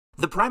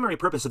The primary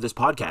purpose of this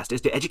podcast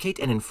is to educate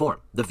and inform.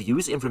 The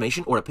views,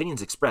 information, or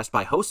opinions expressed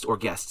by hosts or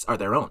guests are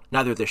their own.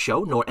 Neither the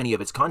show nor any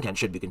of its content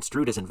should be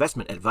construed as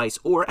investment advice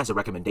or as a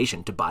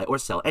recommendation to buy or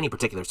sell any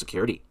particular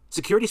security.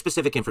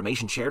 Security-specific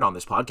information shared on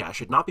this podcast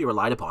should not be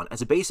relied upon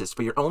as a basis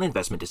for your own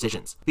investment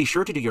decisions. Be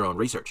sure to do your own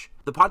research.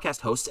 The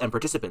podcast hosts and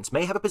participants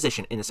may have a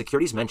position in the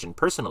securities mentioned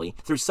personally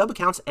through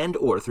sub-accounts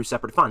and/or through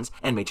separate funds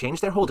and may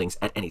change their holdings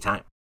at any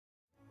time.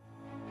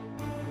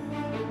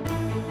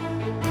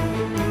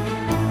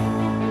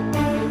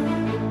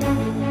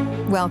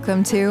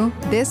 Welcome to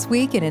This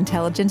Week in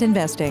Intelligent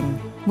Investing,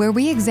 where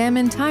we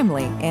examine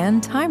timely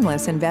and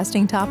timeless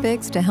investing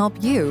topics to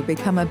help you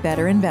become a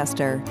better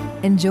investor.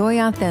 Enjoy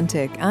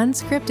authentic,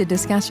 unscripted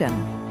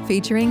discussion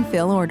featuring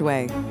Phil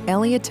Ordway,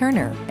 Elliot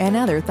Turner, and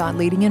other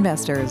thought-leading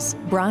investors,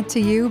 brought to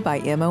you by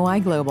MOI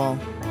Global.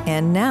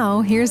 And now,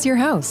 here's your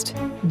host,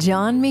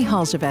 John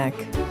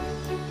Mihaljevic.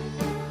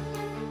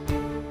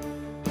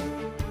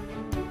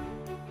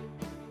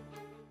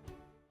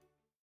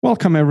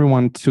 Welcome,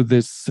 everyone, to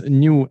this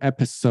new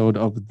episode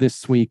of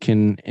This Week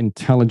in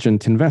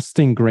Intelligent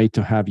Investing. Great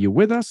to have you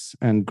with us,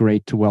 and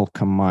great to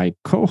welcome my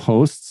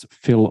co-hosts,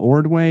 Phil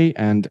Ordway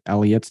and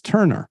Elliot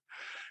Turner.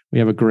 We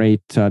have a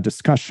great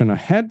discussion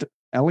ahead.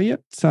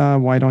 Elliot,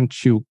 why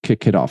don't you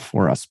kick it off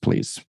for us,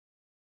 please?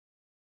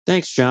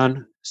 Thanks,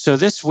 John. So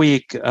this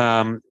week,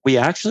 we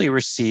actually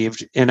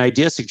received an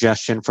idea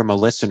suggestion from a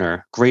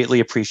listener,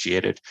 greatly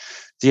appreciated.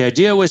 The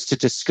idea was to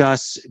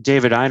discuss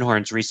David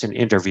Einhorn's recent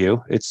interview.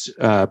 It's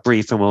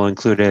brief, and we'll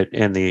include it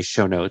in the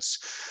show notes,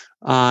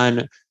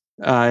 on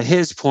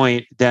his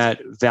point that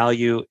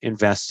value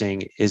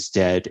investing is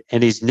dead,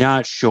 and he's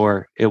not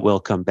sure it will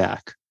come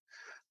back.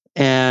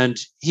 And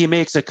he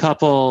makes a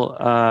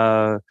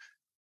couple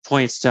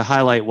points to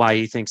highlight why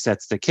he thinks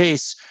that's the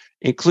case,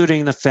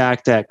 including the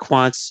fact that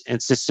quants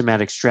and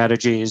systematic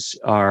strategies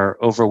are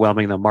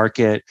overwhelming the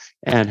market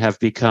and have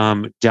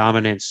become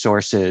dominant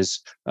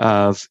sources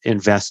of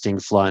investing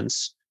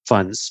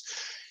funds.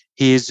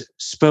 He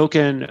spoke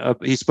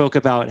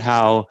about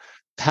how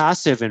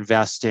passive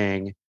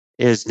investing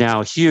is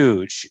now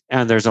huge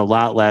and there's a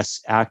lot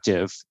less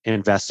active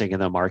investing in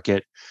the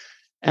market.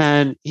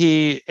 And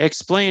he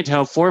explained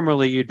how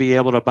formerly you'd be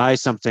able to buy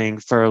something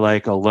for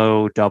like a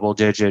low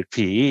double-digit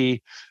PE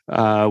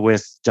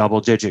with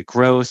double-digit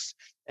growth.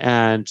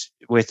 And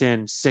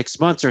within 6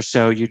 months or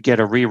so, you'd get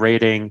a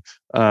re-rating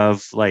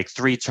of like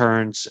 3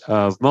 turns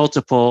of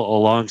multiple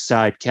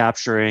alongside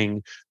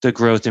capturing the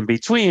growth in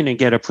between and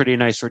get a pretty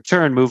nice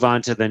return, move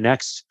on to the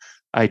next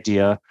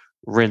idea,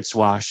 rinse,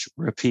 wash,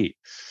 repeat.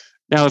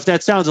 Now, if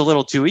that sounds a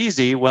little too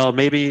easy, well,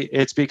 maybe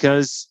it's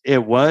because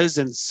it was,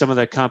 and some of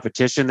the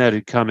competition that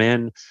had come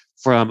in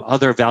from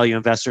other value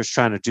investors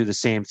trying to do the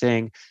same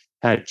thing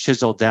had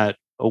chiseled that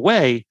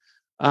away.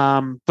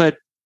 But,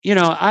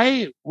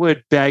 I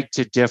would beg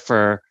to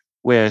differ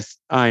with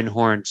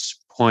Einhorn's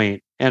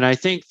point. And I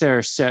think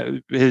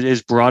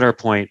his broader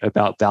point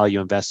about value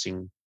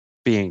investing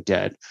being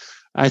dead.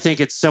 I think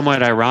it's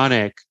somewhat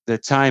ironic, the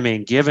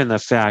timing, given the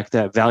fact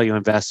that value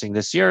investing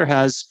this year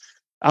has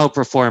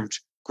outperformed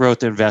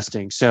growth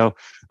investing. So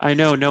I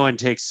know no one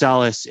takes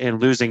solace in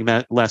losing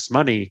less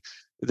money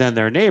than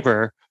their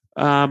neighbor,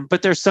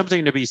 but there's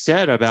something to be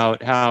said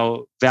about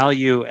how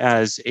value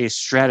as a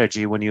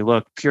strategy, when you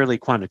look purely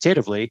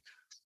quantitatively,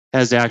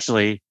 has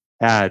actually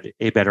had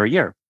a better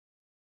year.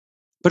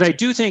 But I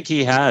do think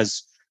he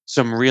has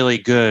some really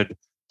good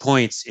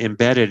points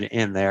embedded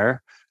in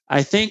there.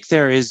 I think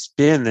there has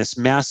been this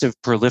massive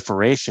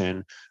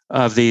proliferation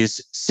of these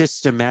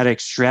systematic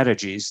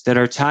strategies that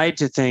are tied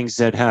to things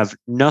that have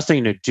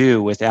nothing to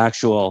do with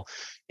actual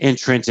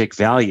intrinsic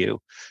value.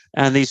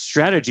 And these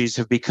strategies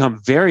have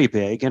become very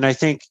big. And I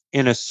think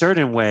in a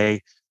certain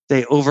way,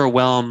 they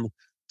overwhelm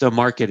the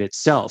market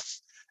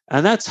itself.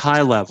 And that's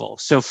high level.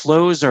 So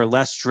flows are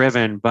less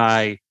driven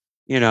by,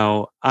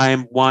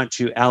 I want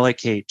to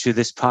allocate to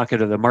this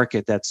pocket of the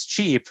market that's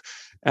cheap,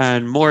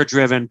 and more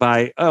driven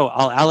by,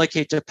 I'll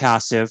allocate to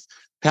passive.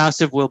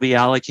 Passive will be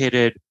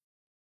allocated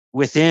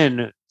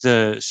within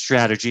the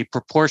strategy,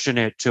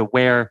 proportionate to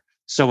where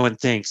someone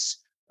thinks,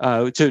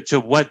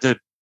 to what the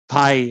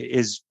pie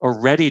is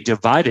already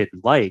divided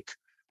like,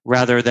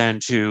 rather than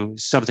to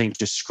something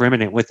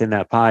discriminate within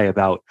that pie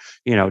about,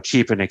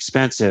 cheap and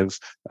expensive,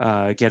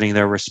 getting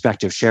their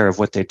respective share of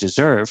what they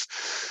deserve.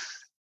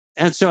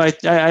 And so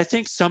I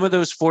think some of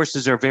those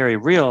forces are very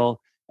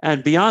real.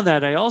 And beyond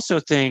that, I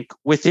also think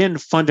within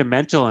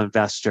fundamental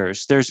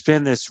investors, there's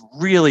been this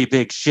really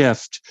big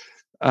shift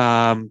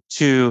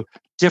to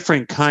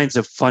different kinds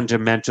of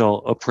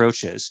fundamental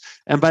approaches.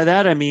 And by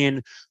that, I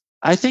mean,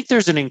 I think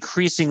there's an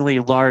increasingly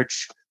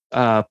large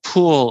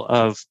pool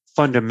of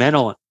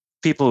fundamental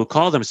people who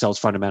call themselves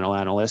fundamental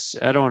analysts.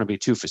 I don't want to be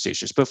too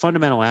facetious, but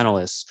fundamental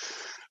analysts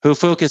who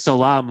focus a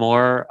lot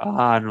more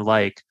on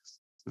like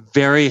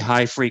very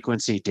high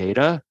frequency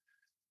data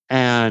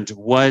and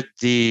what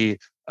the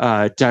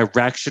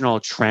directional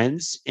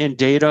trends in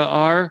data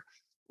are,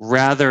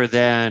 rather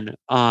than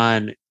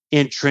on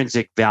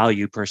intrinsic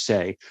value per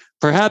se.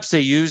 Perhaps they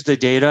use the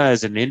data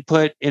as an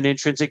input in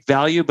intrinsic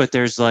value, but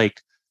there's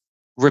like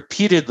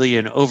repeatedly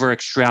an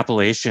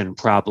over-extrapolation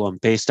problem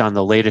based on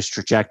the latest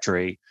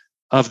trajectory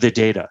of the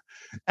data.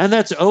 And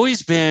that's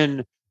always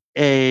been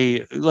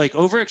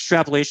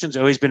over-extrapolation's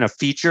always been a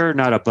feature,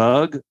 not a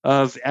bug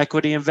of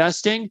equity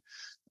investing.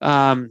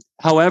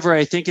 However,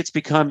 I think it's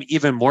become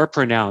even more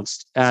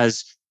pronounced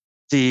as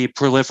the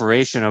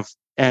proliferation of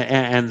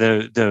and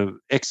the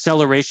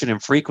acceleration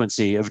and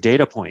frequency of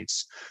data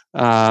points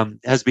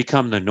has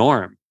become the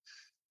norm.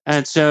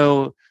 And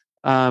so,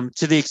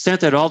 to the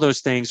extent that all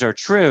those things are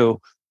true,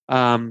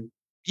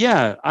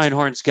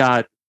 Einhorn's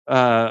got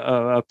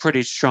a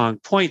pretty strong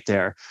point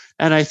there.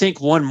 And I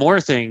think one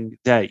more thing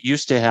that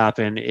used to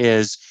happen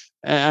is,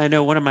 I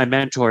know one of my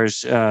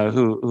mentors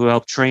who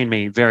helped train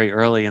me very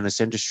early in this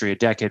industry a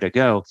decade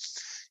ago,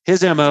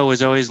 his MO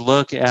was always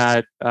look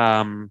at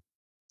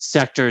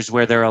sectors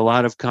where there are a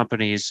lot of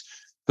companies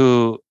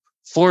who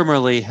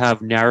formerly have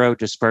narrow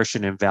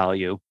dispersion in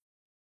value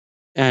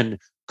and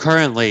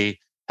currently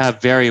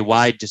have very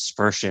wide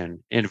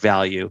dispersion in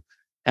value,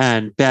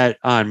 and bet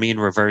on mean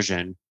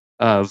reversion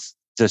of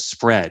the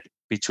spread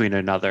between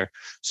another.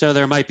 So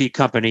there might be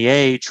company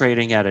A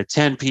trading at a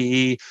 10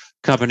 PE,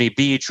 company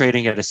B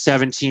trading at a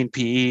 17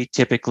 PE.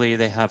 Typically,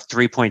 they have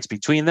 3 points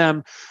between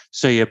them.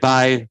 So you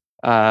buy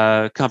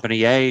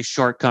company A,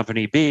 short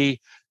company B,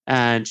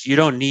 and you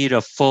don't need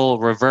a full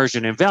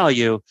reversion in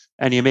value,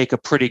 and you make a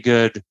pretty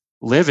good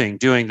living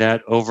doing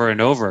that over and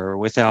over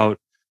without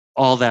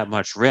all that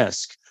much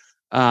risk.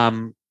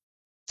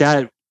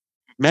 That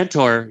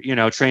mentor,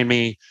 trained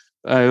me.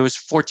 It was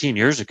 14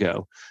 years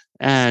ago.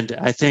 And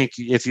I think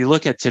if you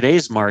look at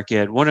today's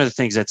market, one of the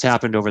things that's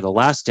happened over the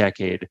last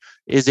decade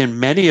is in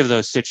many of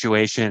those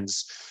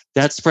situations,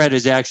 that spread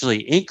has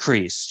actually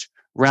increased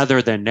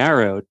rather than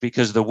narrowed,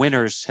 because the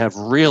winners have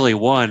really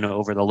won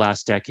over the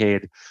last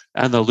decade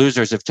and the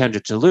losers have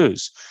tended to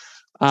lose.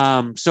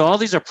 So all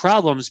these are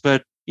problems,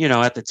 but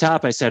at the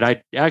top, I said,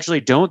 I actually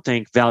don't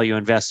think value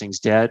investing's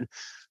dead.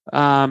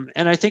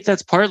 And I think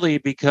that's partly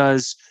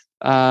because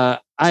I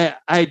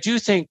do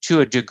think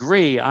to a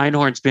degree,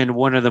 Einhorn's been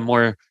one of the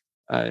more,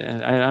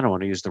 I don't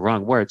want to use the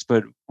wrong words,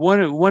 but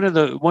one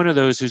of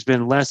those who's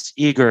been less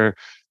eager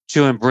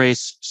to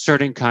embrace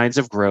certain kinds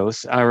of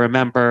growth. I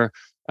remember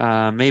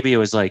maybe it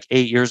was like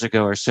 8 years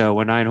ago or so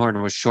when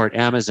Einhorn was short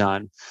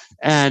Amazon,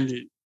 and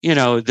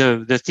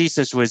the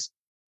thesis was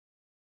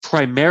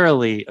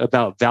primarily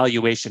about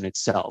valuation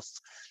itself,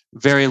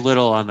 very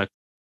little on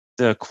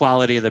the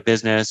quality of the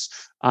business,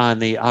 on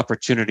the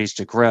opportunities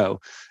to grow.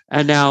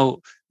 And now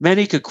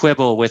many could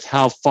quibble with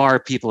how far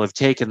people have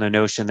taken the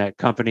notion that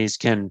companies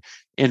can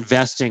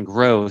invest in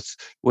growth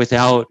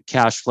without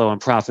cash flow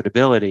and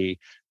profitability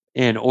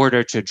in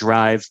order to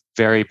drive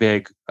very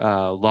big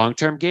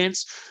long-term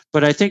gains.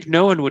 But I think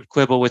no one would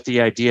quibble with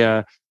the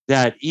idea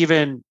that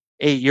even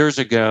 8 years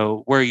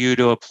ago, were you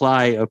to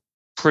apply a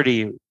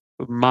pretty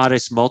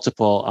modest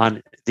multiple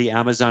on the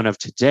Amazon of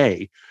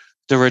today,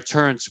 the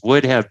returns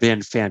would have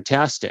been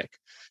fantastic.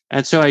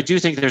 And so I do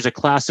think there's a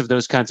class of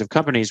those kinds of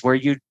companies where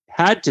you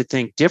had to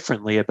think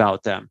differently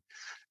about them.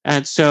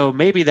 And so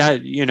maybe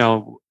that,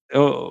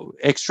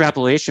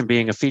 extrapolation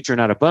being a feature,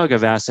 not a bug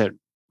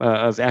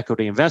of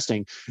equity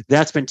investing,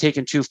 that's been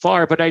taken too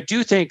far. But I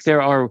do think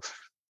there are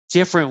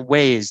different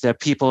ways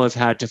that people have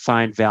had to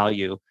find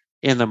value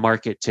in the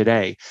market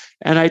today.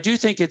 And I do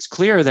think it's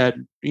clear that,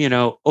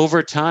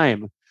 over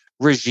time,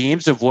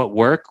 regimes of what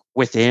work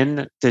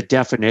within the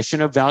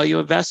definition of value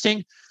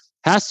investing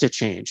has to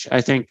change.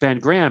 I think Ben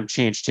Graham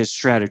changed his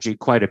strategy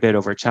quite a bit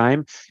over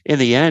time. In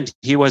the end,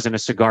 he wasn't a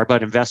cigar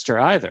butt investor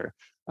either.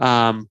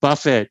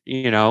 Buffett,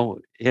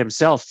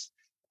 himself,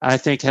 I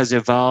think has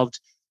evolved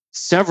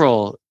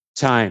several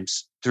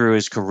times through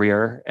his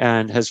career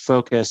and has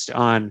focused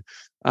on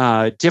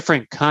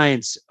different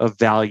kinds of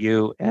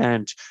value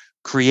and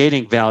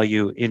creating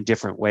value in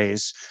different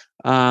ways.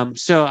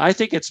 So I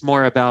think it's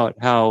more about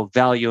how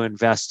value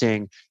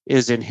investing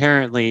is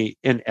inherently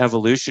an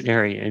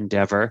evolutionary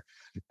endeavor.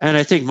 And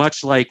I think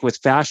much like with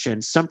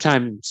fashion,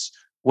 sometimes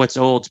what's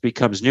old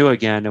becomes new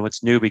again and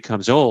what's new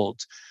becomes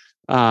old.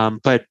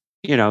 But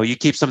you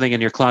keep something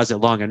in your closet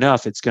long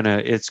enough, it's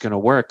gonna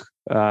work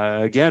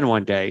again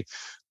one day.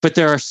 But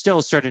there are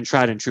still certain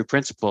tried and true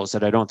principles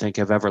that I don't think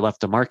have ever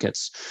left the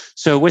markets.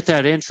 So with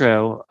that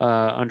intro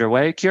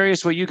underway,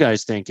 curious what you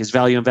guys think. Is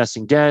value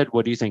investing dead?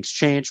 What do you think's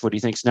changed? What do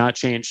you think's not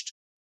changed?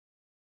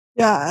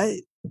 Yeah,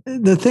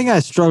 the thing I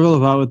struggle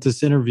about with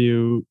this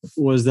interview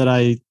was that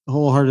I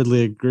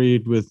wholeheartedly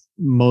agreed with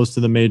most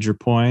of the major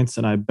points.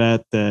 And I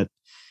bet that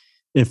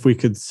if we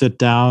could sit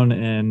down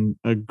and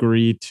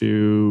agree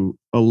to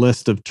a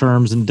list of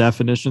terms and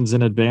definitions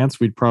in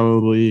advance, we'd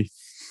probably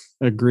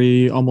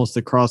agree almost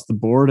across the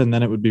board. And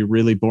then it would be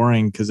really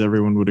boring because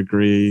everyone would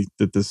agree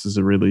that this is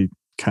a really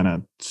kind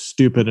of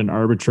stupid and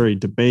arbitrary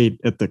debate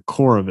at the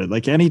core of it.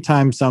 Like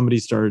anytime somebody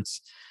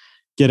starts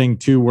getting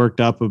too worked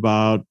up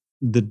about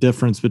the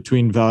difference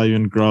between value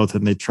and growth,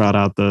 and they trot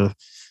out the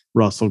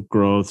Russell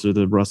growth or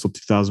the Russell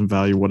 2000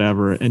 value,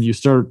 whatever, and you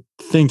start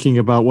thinking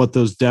about what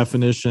those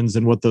definitions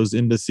and what those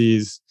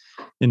indices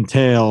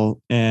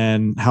entail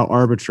and how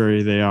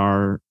arbitrary they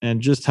are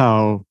and just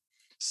how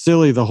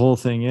silly the whole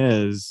thing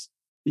is,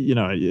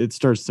 it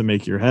starts to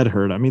make your head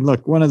hurt. I mean,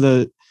 look, one of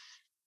the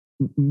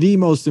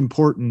most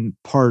important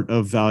part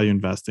of value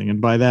investing,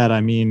 and by that I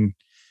mean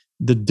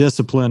the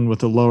discipline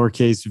with a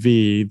lowercase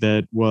v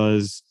that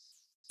was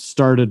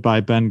started by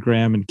Ben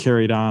Graham and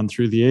carried on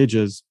through the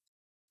ages,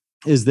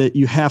 is that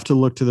you have to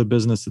look to the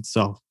business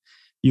itself.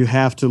 You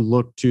have to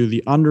look to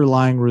the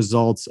underlying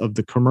results of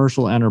the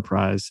commercial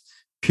enterprise,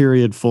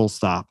 period, full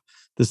stop.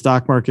 The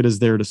stock market is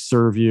there to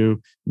serve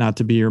you, not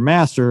to be your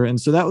master. And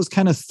so that was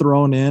kind of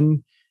thrown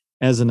in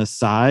as an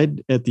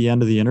aside at the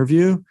end of the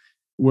interview,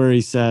 where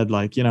he said,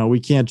 like, we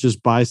can't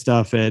just buy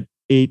stuff at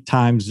 8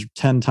 times,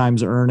 10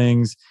 times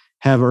earnings,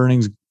 have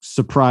earnings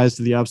surprise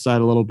to the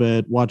upside a little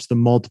bit, watch the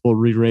multiple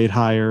re-rate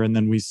higher, and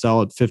then we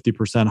sell it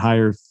 50%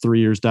 higher 3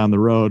 years down the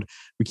road.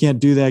 We can't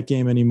do that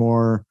game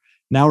anymore.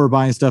 Now we're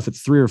buying stuff at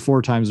 3 or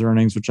 4 times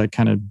earnings, which I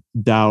kind of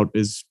doubt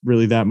is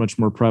really that much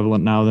more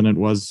prevalent now than it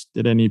was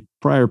at any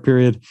prior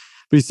period.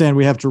 But he's saying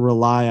we have to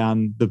rely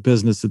on the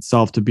business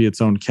itself to be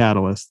its own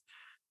catalyst.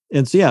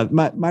 And so, yeah,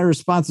 my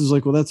response is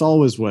like, well, that's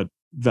always what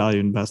value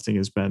investing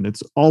has been.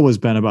 It's always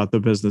been about the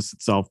business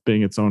itself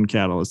being its own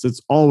catalyst.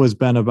 It's always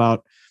been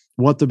about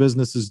what the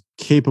business is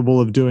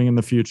capable of doing in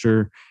the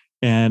future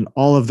and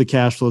all of the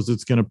cash flows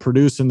it's going to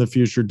produce in the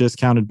future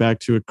discounted back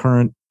to a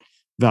current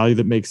value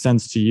that makes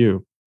sense to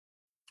you,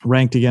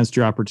 ranked against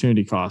your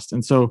opportunity cost.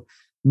 And so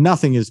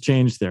nothing has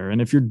changed there.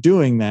 And if you're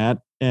doing that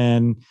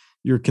and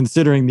you're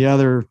considering the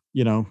other,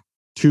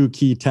 2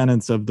 key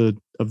tenets of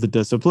the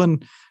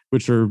discipline,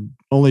 which are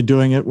only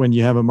doing it when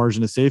you have a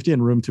margin of safety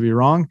and room to be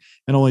wrong,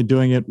 and only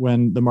doing it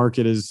when the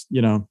market is,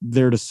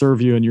 there to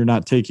serve you and you're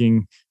not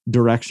taking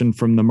direction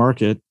from the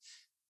market,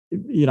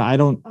 I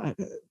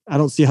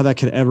don't see how that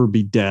could ever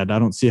be dead. I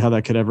don't see how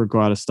that could ever go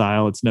out of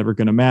style. It's never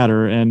going to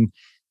matter. And,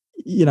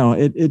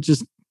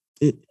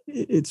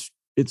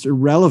 it's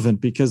irrelevant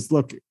because,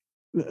 look,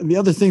 the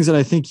other things that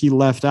I think he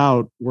left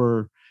out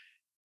were,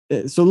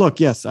 so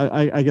look, yes,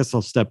 I guess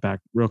I'll step back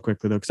real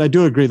quickly though, because I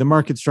do agree the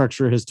market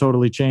structure has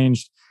totally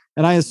changed.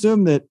 And I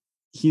assume that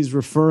he's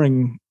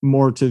referring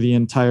more to the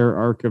entire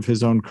arc of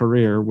his own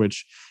career,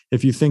 which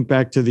if you think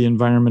back to the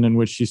environment in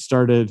which he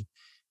started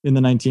in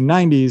the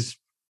 1990s,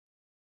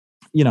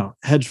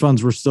 hedge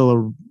funds were still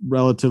a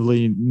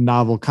relatively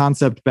novel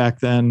concept back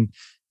then.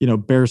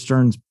 Bear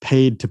Stearns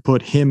paid to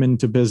put him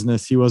into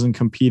business. He wasn't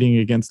competing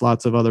against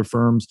lots of other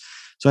firms.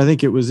 So I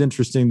think it was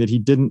interesting that he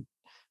didn't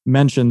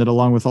mention that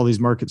along with all these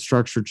market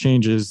structure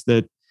changes,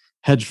 that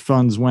hedge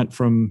funds went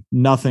from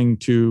nothing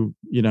to,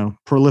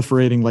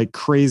 proliferating like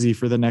crazy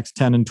for the next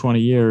 10 and 20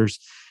 years.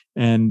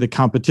 And the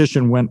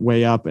competition went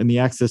way up and the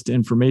access to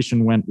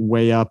information went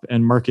way up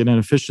and market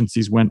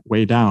inefficiencies went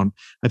way down.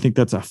 I think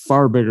that's a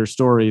far bigger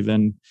story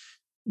than,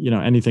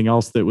 anything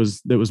else that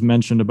was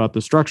mentioned about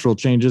the structural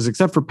changes,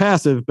 except for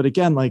passive. But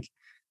again, like,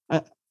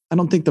 I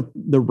don't think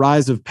the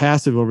rise of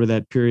passive over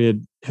that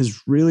period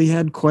has really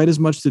had quite as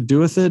much to do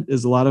with it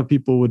as a lot of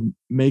people would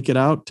make it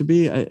out to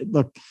be.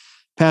 Look,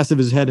 passive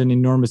has had an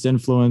enormous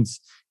influence.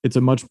 It's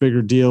a much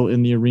bigger deal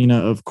in the arena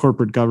of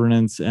corporate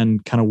governance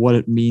and kind of what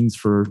it means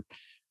for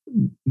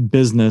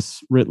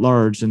business writ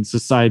large and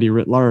society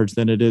writ large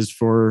than it is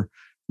for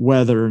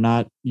whether or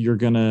not you're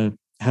going to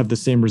have the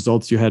same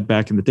results you had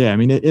back in the day. I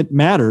mean, it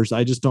matters.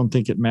 I just don't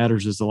think it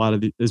matters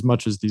as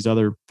much as these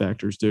other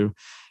factors do.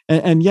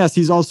 And yes,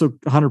 he's also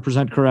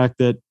 100% correct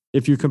that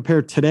if you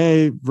compare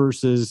today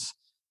versus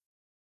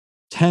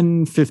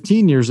 10,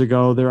 15 years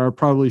ago, there are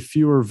probably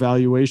fewer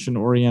valuation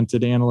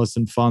oriented analysts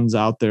and funds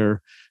out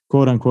there,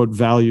 quote unquote,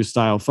 value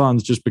style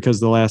funds, just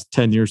because the last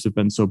 10 years have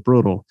been so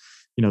brutal.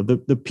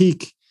 The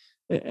peak,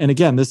 and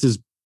again, this is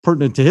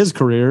pertinent to his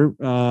career,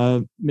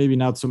 maybe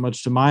not so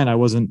much to mine. I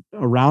wasn't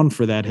around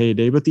for that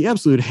heyday, but the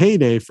absolute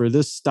heyday for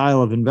this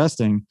style of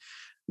investing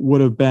would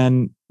have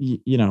been,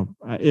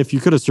 if you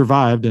could have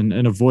survived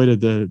and avoided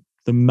the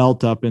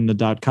melt up in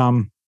the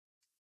 .com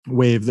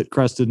wave that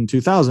crested in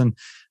 2000,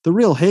 the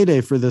real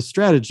heyday for this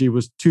strategy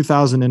was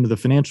 2000 into the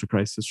financial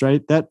crisis,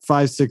 right? That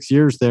 5-6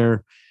 years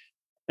there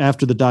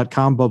after the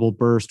 .com bubble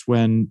burst,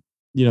 when,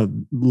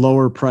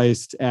 lower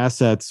priced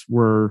assets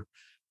were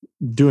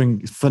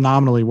doing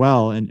phenomenally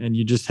well and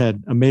you just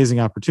had amazing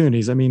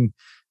opportunities. I mean,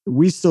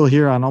 we still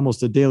hear on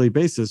almost a daily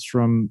basis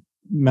from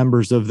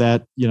members of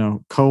that,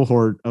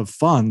 cohort of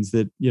funds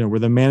that, where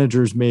the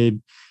managers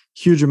made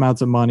huge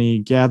amounts of money,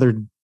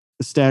 gathered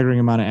a staggering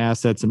amount of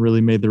assets and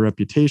really made their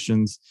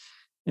reputations.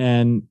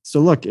 And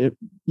so look,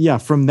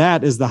 from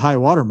that is the high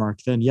watermark,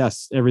 then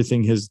yes,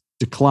 everything has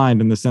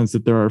declined in the sense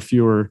that there are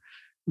fewer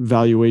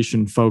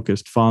valuation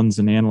focused funds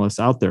and analysts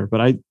out there.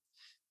 But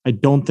I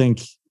don't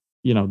think,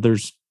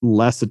 there's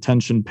less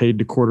attention paid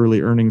to quarterly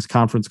earnings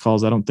conference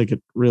calls. I don't think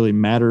it really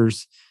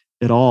matters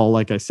at all.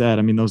 Like I said,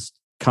 I mean, those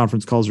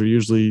conference calls are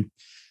usually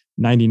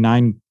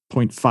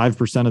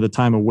 99.5% of the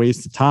time a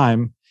waste of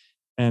time.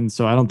 And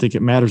so I don't think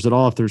it matters at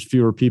all if there's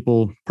fewer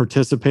people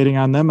participating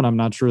on them. And I'm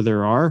not sure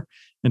there are.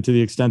 And to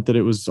the extent that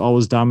it was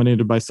always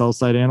dominated by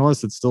sell-side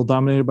analysts, it's still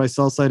dominated by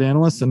sell-side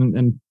analysts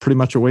and pretty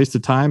much a waste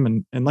of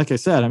time. And like I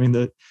said, I mean,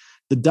 the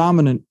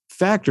dominant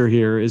factor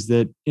here is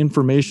that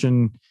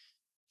information,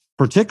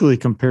 particularly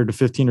compared to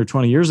 15 or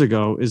 20 years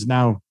ago, is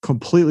now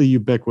completely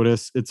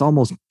ubiquitous. It's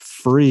almost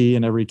free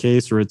in every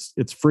case, or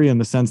it's free in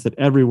the sense that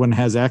everyone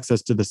has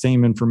access to the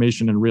same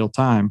information in real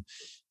time.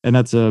 And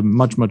that's a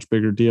much, much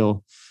bigger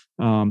deal.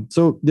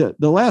 So the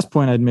last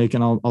point I'd make,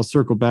 and I'll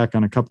circle back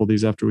on a couple of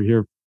these after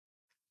I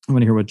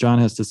want to hear what John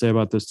has to say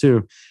about this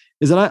too,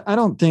 is that I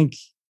don't think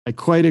I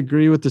quite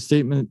agree with the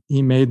statement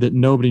he made that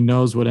nobody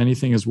knows what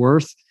anything is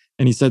worth.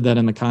 And he said that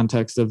in the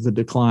context of the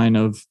decline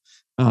of,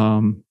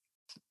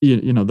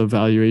 the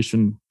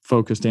valuation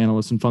focused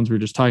analysts and funds we were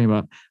just talking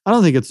about. I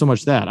don't think it's so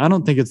much that. I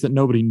don't think it's that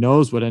nobody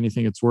knows what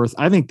anything it's worth.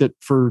 I think that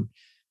for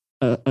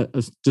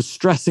a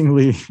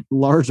distressingly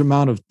large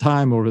amount of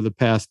time over the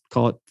past,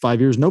 call it 5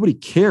 years, nobody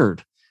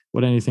cared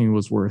what anything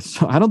was worth.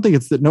 So I don't think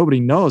it's that nobody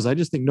knows. I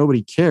just think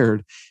nobody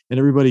cared. And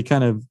everybody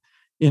kind of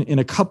in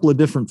a couple of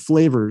different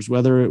flavors,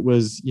 whether it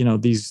was,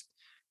 these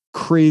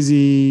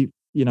crazy,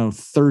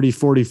 30,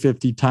 40,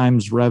 50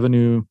 times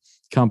revenue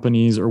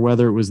companies, or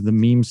whether it was the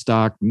meme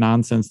stock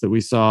nonsense that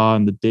we saw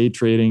and the day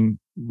trading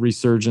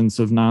resurgence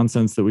of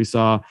nonsense that we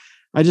saw.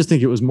 I just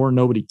think it was more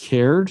nobody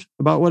cared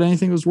about what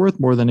anything was worth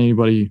more than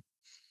anybody,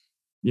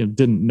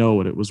 didn't know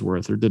what it was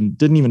worth or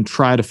didn't even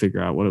try to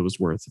figure out what it was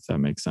worth, if that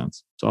makes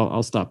sense. So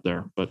I'll stop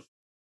there. But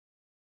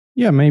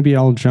yeah, maybe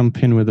I'll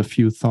jump in with a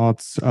few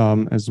thoughts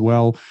as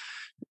well.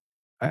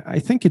 I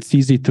think it's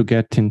easy to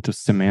get into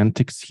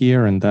semantics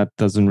here, and that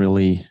doesn't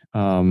really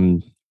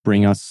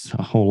bring us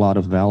a whole lot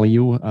of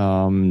value.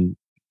 And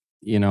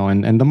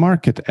the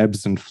market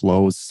ebbs and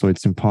flows, so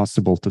it's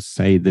impossible to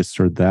say this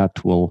or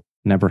that will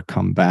never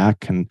come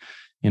back. And,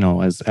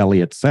 as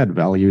Elliot said,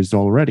 value is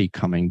already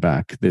coming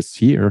back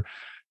this year.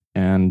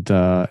 And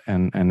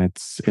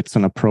it's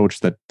an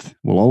approach that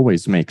will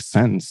always make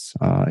sense.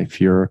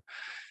 If you're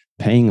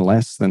paying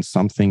less than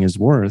something is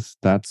worth,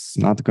 that's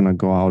not going to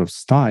go out of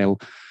style.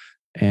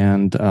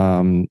 And,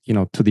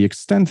 to the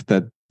extent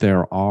that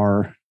there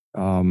are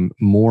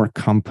more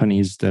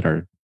companies that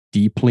are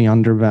deeply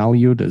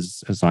undervalued,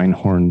 as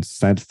Einhorn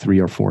said, 3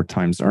 or 4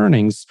 times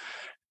earnings,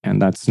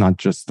 and that's not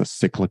just the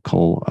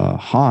cyclical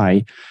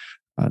high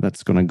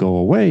that's going to go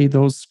away.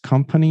 Those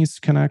companies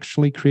can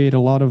actually create a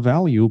lot of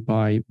value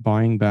by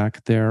buying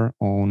back their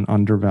own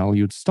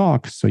undervalued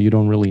stock. So you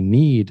don't really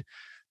need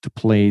to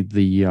play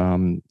the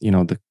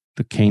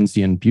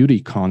Keynesian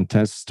beauty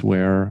contest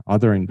where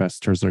other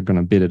investors are going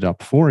to bid it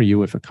up for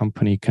you. If a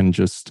company can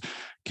just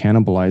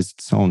cannibalize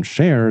its own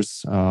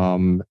shares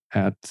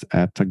at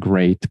a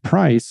great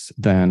price,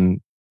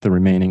 then the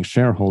remaining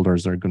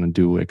shareholders are going to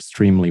do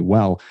extremely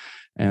well.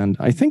 And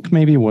I think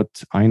maybe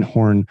what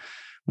Einhorn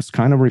was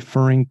kind of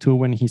referring to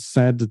when he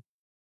said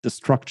the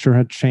structure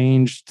had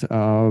changed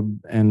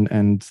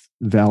and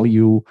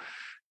value,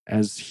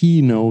 as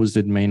he knows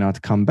it may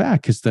not come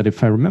back, is that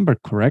if I remember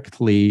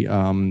correctly,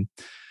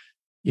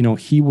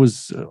 he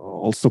was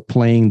also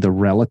playing the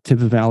relative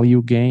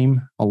value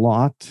game a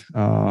lot.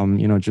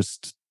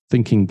 Just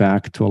thinking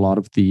back to a lot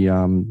of the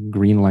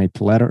green light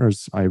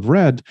letters I've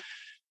read,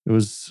 it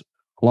was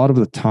a lot of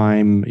the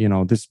time,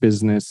 this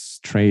business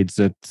trades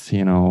at,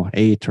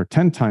 8 or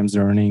 10 times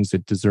earnings.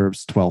 It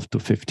deserves 12 to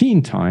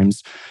 15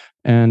 times.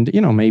 And,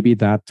 maybe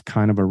that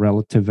kind of a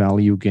relative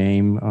value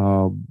game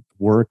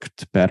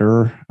worked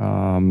better,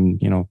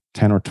 10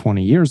 or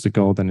 20 years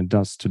ago than it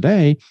does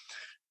today.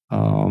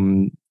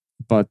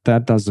 But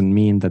that doesn't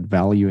mean that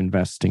value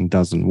investing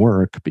doesn't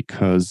work,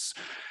 because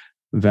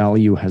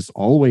value has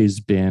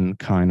always been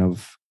kind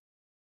of,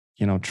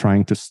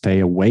 trying to stay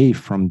away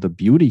from the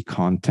beauty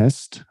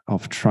contest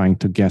of trying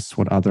to guess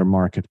what other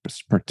market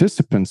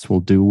participants will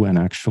do, and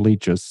actually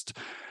just,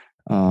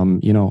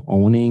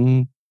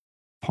 owning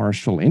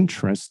partial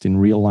interest in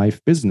real life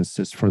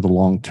businesses for the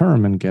long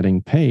term and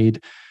getting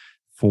paid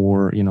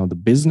for,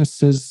 the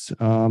businesses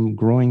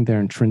growing their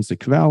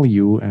intrinsic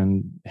value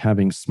and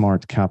having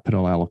smart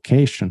capital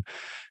allocation.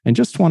 And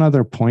just one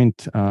other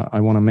point I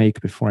want to make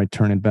before I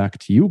turn it back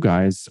to you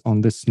guys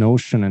on this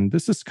notion, and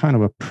this is kind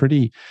of a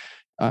pretty,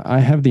 I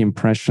have the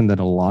impression that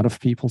a lot of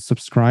people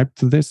subscribe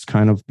to this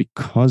kind of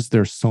because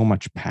there's so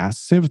much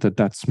passive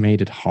that's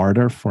made it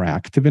harder for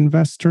active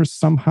investors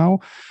somehow.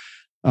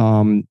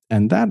 And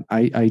that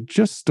I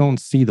just don't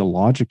see the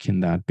logic in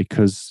that,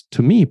 because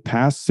to me,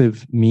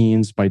 passive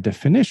means by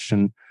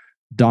definition,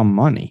 dumb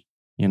money,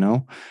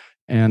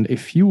 And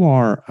if you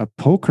are a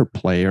poker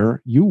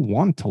player, you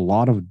want a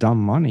lot of dumb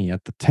money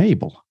at the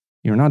table.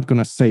 You're not going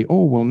to say,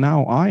 oh, well,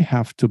 now I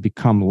have to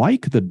become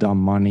like the dumb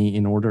money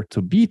in order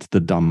to beat the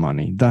dumb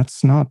money.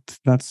 That's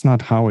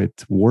not how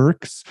it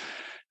works.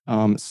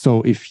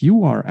 So if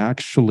you are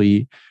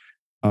actually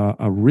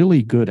a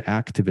really good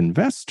active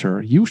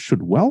investor, you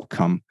should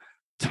welcome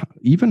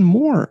even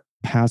more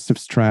passive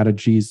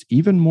strategies,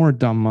 even more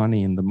dumb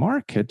money in the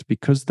market,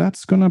 because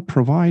that's going to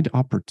provide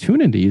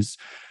opportunities.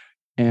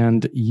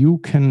 And you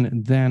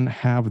can then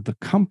have the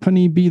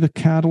company be the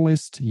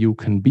catalyst. You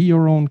can be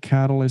your own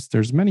catalyst.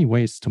 There's many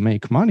ways to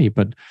make money,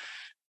 but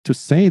to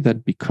say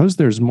that because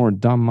there's more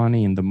dumb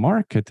money in the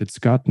market, it's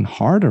gotten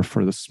harder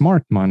for the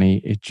smart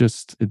money, it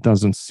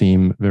doesn't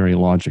seem very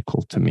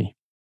logical to me.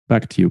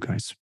 Back to you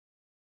guys.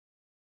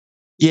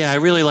 Yeah, I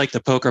really like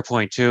the poker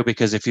point too,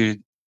 because if you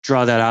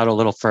draw that out a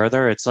little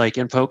further, it's like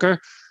in poker,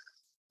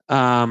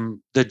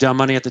 the dumb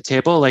money at the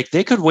table, like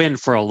they could win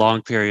for a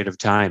long period of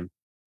time,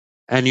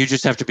 and you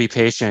just have to be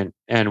patient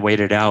and wait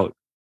it out.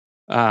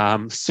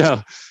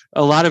 So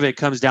a lot of it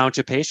comes down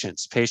to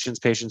patience,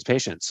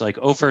 like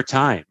over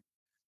time.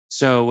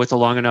 So with a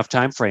long enough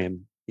time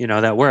frame,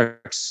 that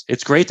works.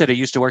 It's great that it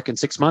used to work in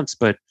 6 months,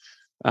 but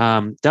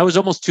that was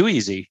almost too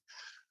easy.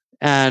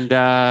 And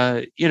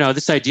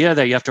this idea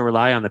that you have to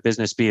rely on the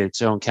business be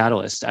its own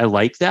catalyst, I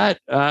like that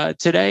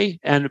today.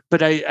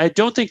 But I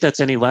don't think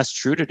that's any less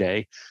true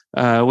today.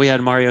 We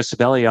had Mario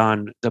Sabelli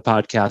on the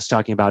podcast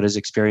talking about his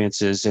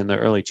experiences in the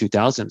early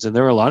 2000s, and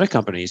there were a lot of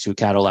companies who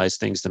catalyzed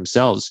things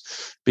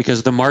themselves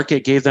because the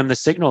market gave them the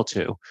signal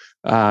to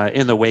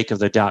in the wake of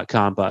the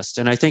dot-com bust.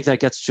 And I think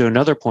that gets to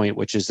another point,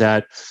 which is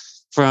that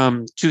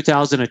from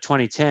 2000 to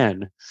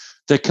 2010,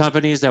 the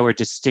companies that were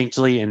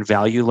distinctly in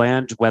value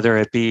land, whether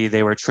it be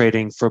they were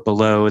trading for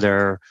below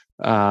their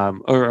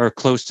or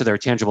close to their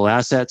tangible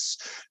assets,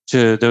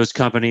 to those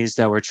companies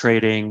that were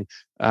trading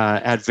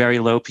at very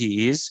low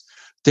PEs,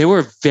 they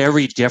were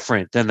very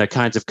different than the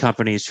kinds of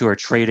companies who are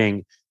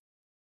trading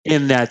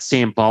in that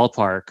same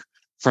ballpark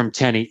from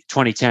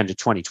 2010 to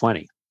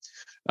 2020.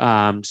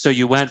 So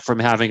you went from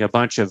having a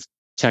bunch of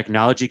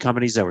technology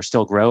companies that were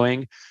still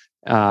growing,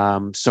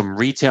 some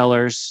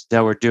retailers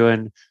that were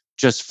doing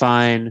just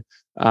fine,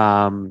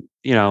 some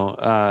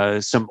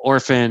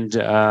orphaned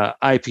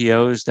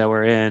IPOs that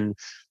were in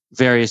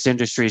various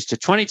industries, to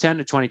 2010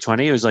 to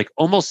 2020. It was like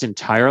almost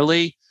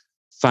entirely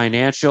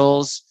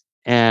financials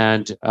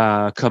and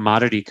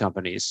commodity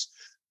companies.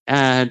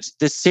 And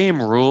the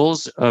same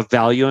rules of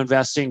value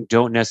investing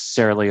don't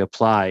necessarily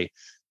apply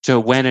to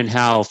when and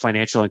how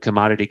financial and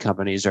commodity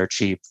companies are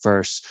cheap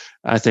versus,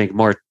 I think,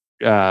 more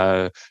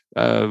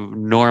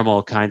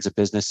normal kinds of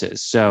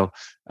businesses. So,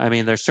 I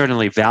mean, there's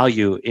certainly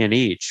value in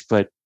each,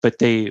 but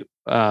they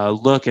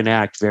look and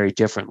act very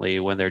differently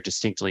when they're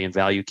distinctly in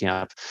value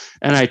camp.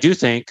 And I do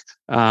think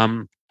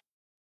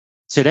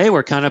today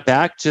we're kind of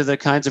back to the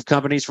kinds of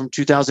companies from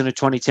 2000 to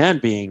 2010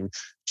 being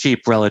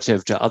cheap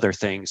relative to other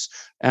things.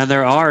 And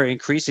there are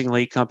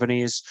increasingly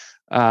companies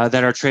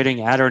that are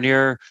trading at or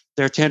near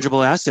their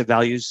tangible asset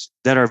values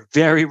that are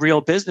very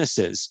real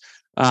businesses.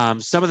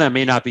 Some of them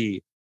may not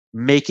be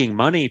making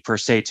money per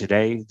se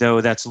today, though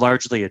that's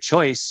largely a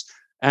choice.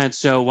 And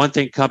so one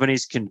thing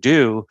companies can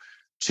do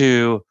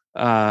to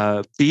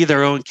be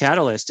their own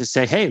catalyst is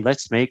say, hey,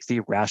 let's make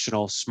the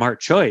rational, smart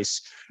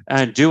choice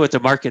and do what the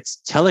market's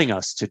telling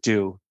us to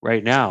do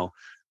right now.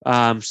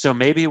 So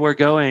maybe we're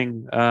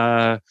going,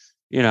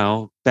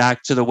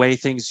 back to the way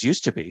things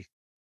used to be.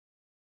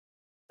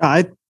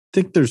 I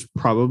think there's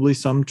probably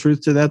some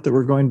truth to that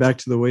we're going back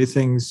to the way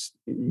things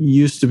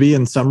used to be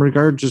in some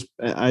regard. Just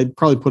I'd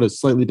probably put a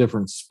slightly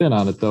different spin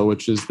on it, though,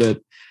 which is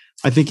that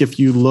I think if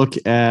you look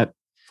at,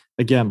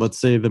 again, let's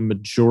say the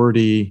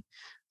majority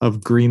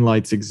of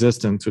Greenlight's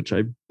existence, which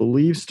I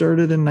believe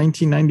started in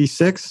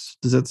 1996.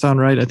 Does that sound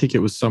right? I think it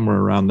was somewhere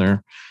around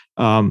there.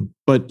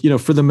 But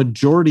for the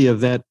majority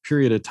of that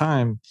period of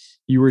time,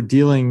 you were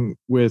dealing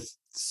with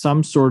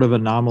some sort of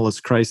anomalous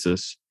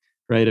crisis,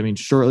 right? I mean,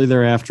 shortly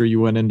thereafter, you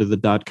went into the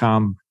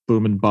dot-com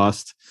boom and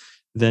bust.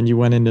 Then you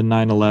went into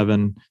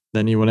 9/11.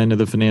 Then you went into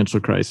the financial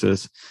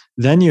crisis.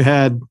 Then you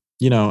had,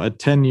 a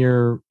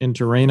 10-year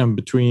interregnum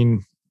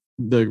between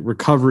the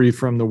recovery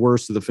from the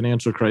worst of the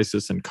financial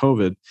crisis and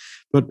COVID.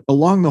 But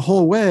along the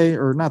whole way,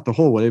 or not the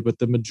whole way, but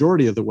the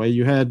majority of the way,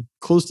 you had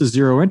close to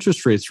zero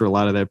interest rates for a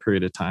lot of that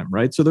period of time,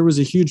 right? So there was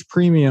a huge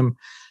premium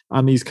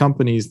on these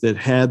companies that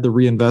had the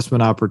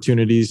reinvestment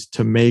opportunities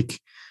to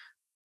make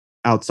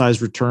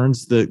outsized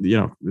returns that,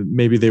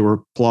 maybe they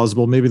were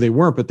plausible, maybe they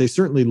weren't, but they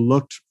certainly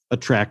looked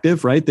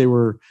attractive, right? They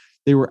were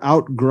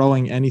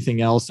outgrowing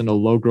anything else in a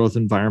low growth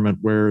environment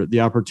where the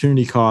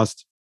opportunity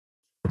cost,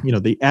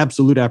 the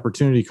absolute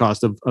opportunity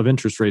cost of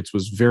interest rates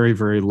was very,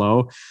 very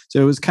low.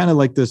 So it was kind of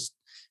like this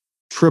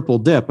triple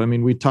dip. I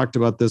mean, we talked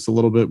about this a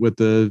little bit with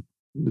the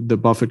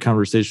Buffett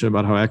conversation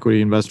about how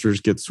equity investors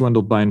get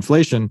swindled by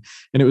inflation.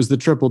 And it was the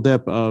triple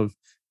dip of,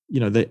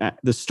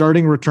 the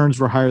starting returns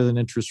were higher than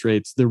interest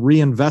rates. The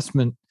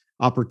reinvestment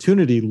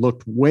opportunity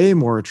looked way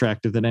more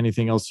attractive than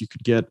anything else you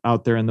could get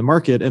out there in the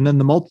market. And then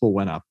the multiple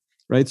went up.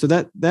 Right. So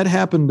that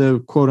happened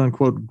to quote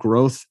unquote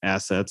growth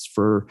assets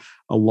for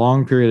a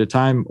long period of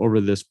time over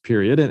this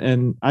period.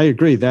 And I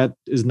agree that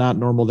is not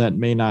normal. That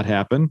may not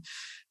happen.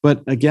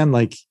 But again,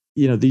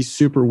 these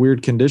super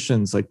weird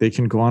conditions, they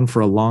can go on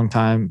for a long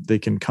time. They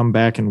can come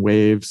back in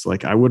waves.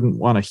 I wouldn't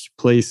want to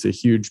place a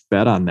huge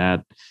bet on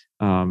that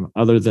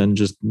other than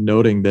just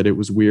noting that it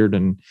was weird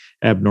and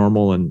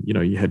abnormal. And,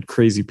 you had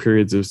crazy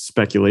periods of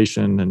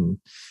speculation and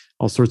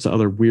all sorts of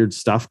other weird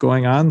stuff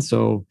going on.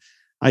 So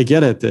I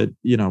get it that,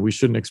 we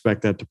shouldn't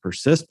expect that to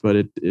persist, but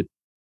it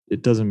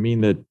it doesn't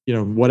mean that,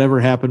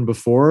 whatever happened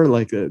before,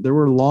 like there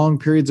were long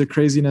periods of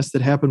craziness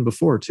that happened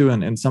before too.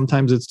 And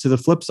sometimes it's to the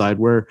flip side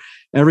where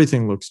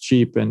everything looks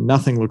cheap and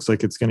nothing looks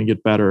like it's going to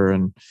get better.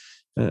 And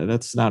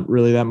that's not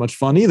really that much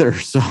fun either.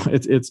 So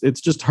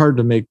it's just hard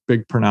to make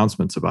big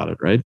pronouncements about it,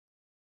 right?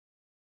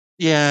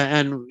 Yeah.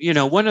 And,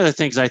 one of the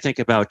things I think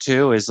about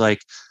too is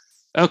like,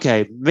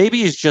 okay, maybe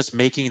he's just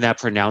making that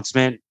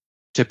pronouncement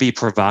to be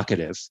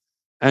provocative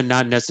and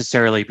not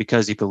necessarily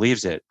because he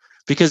believes it.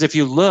 Because if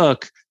you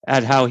look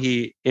at how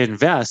he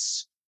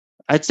invests,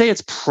 I'd say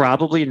it's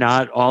probably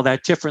not all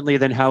that differently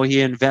than how he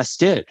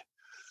invested.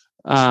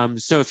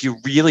 So if you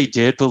really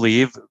did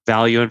believe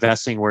value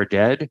investing were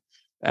dead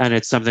and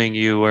it's something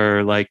you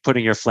were like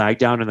putting your flag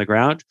down in the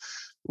ground,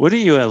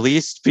 wouldn't you at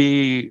least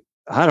be,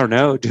 I don't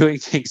know, doing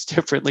things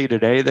differently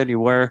today than you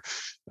were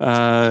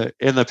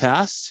in the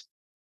past?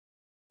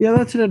 Yeah,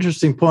 that's an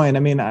interesting point. I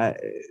mean, I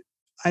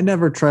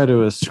never try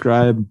to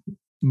ascribe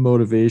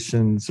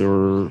motivations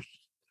or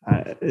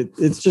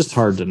it's just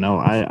hard to know.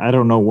 I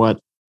don't know what,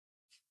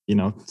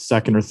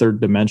 second or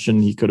third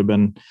dimension he could have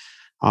been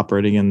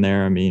operating in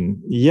there. I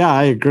mean, yeah,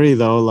 I agree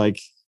though. Like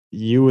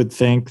you would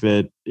think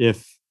that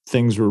if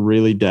things were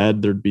really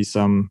dead, there'd be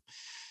some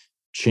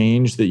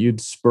change that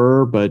you'd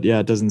spur, but yeah,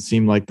 it doesn't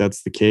seem like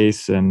that's the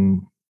case.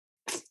 And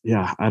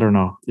yeah, I don't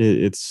know.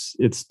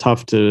 It's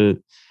tough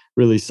to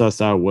really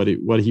suss out what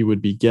he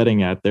would be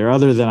getting at there.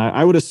 Other than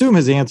I would assume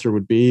his answer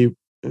would be,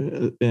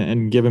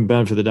 and give him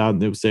benefit of the doubt,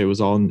 and they would say it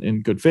was all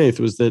in good faith.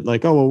 Was that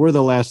like, oh well, we're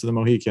the last of the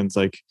Mohicans.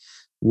 Like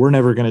we're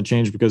never going to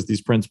change because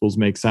these principles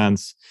make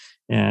sense.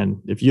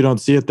 And if you don't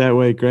see it that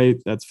way,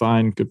 great, that's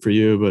fine, good for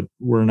you. But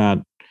we're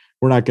not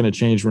going to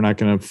change. We're not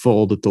going to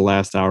fold at the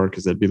last hour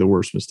because that'd be the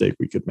worst mistake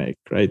we could make.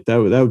 Right? That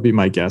would be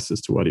my guess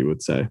as to what he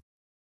would say.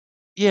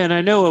 Yeah, and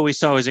I know what we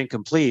saw was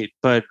incomplete,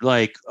 but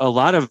like a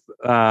lot of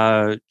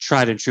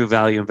tried and true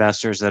value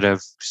investors that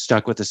have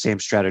stuck with the same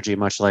strategy,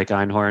 much like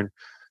Einhorn,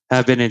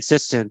 have been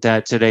insistent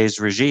that today's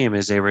regime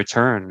is a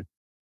return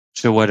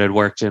to what had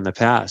worked in the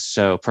past.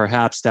 So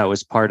perhaps that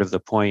was part of the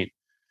point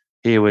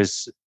he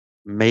was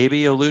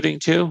maybe alluding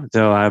to,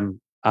 though I'm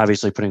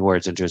obviously putting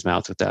words into his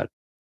mouth with that.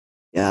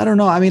 Yeah, I don't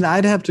know. I mean,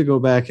 I'd have to go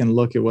back and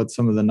look at what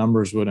some of the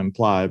numbers would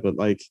imply, but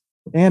like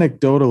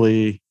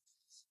anecdotally,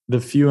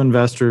 the few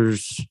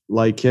investors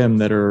like him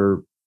that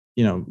are,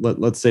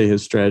 let's say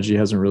his strategy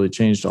hasn't really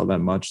changed all that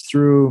much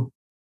through,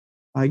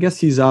 I guess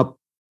he's up.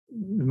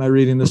 Am I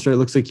reading this right? It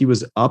looks like he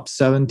was up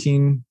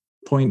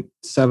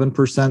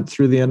 17.7%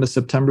 through the end of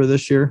September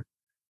this year.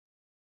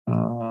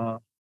 Yeah,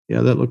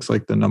 that looks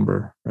like the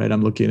number, right?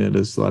 I'm looking at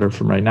his letter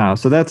from right now.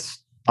 So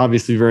that's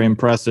obviously very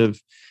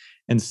impressive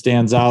and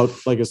stands out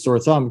like a sore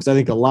thumb because I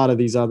think a lot of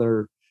these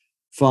other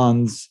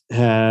funds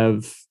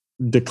have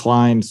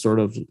declined sort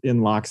of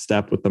in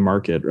lockstep with the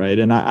market, right?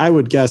 And I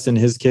would guess in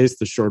his case,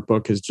 the short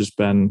book has just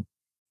been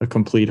a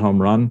complete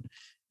home run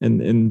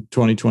in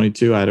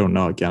 2022. I don't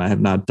know. Again, I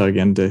have not dug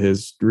into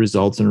his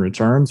results and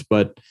returns,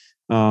 but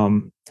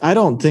I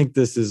don't think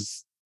this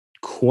is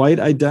quite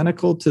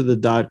identical to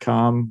the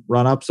 .com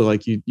run up. So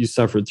like you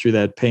suffered through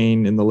that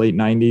pain in the late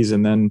 90s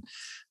and then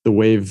the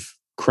wave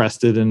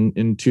crested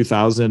in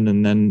 2000.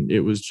 And then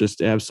it was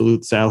just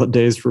absolute salad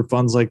days for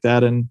funds like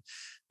that. And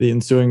the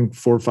ensuing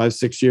 4, 5,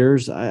 6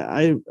 years,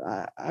 I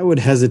would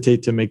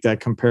hesitate to make that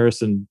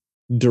comparison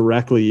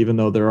directly, even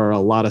though there are a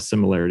lot of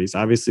similarities.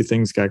 Obviously,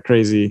 things got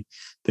crazy,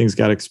 things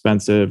got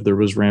expensive, there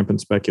was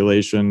rampant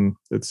speculation,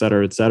 et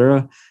cetera, et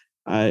cetera.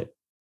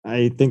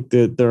 I think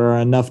that there are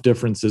enough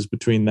differences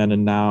between then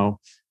and now,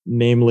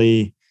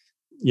 namely,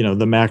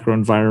 the macro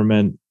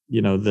environment,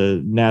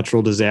 the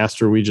natural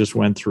disaster we just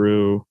went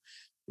through,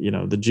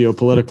 the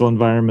geopolitical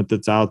environment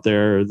that's out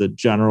there, the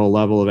general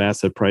level of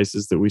asset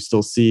prices that we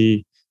still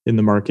see in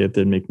the market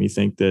that make me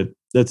think that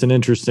that's an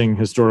interesting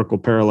historical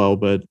parallel,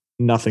 but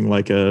nothing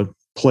like a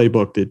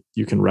playbook that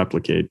you can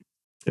replicate,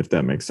 if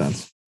that makes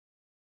sense.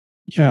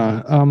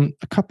 Yeah,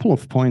 a couple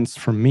of points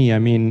from me. I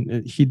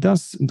mean,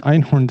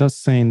 Einhorn does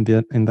say in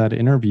that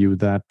interview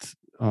that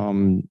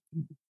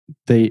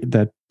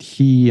that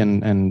he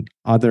and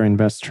other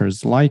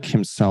investors like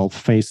himself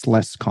face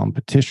less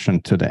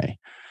competition today.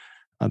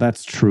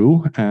 That's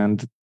true,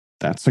 and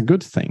that's a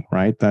good thing,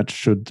 right? That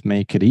should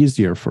make it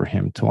easier for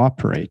him to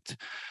operate.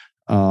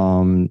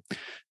 And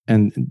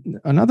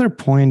another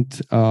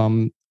point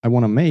I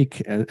want to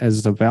make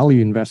as a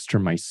value investor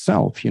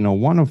myself,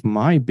 one of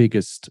my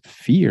biggest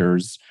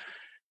fears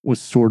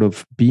was sort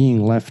of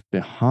being left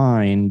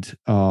behind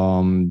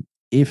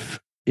if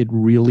it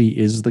really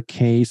is the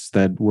case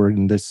that we're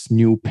in this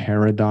new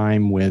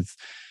paradigm with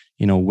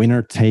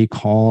winner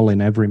take all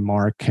in every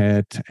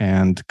market,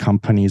 and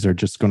companies are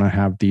just going to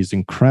have these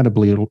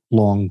incredibly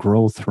long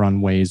growth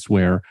runways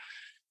where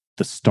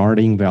the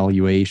starting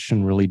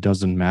valuation really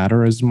doesn't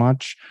matter as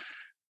much.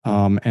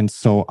 And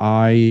so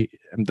I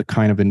am the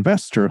kind of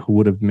investor who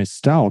would have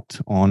missed out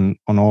on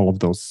all of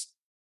those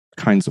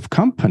kinds of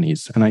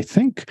companies. And I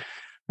think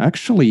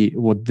actually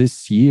what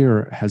this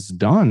year has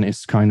done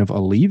is kind of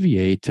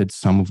alleviated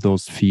some of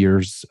those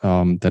fears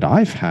that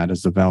I've had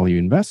as a value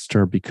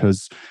investor,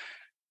 because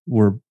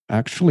we're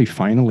actually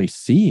finally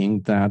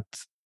seeing that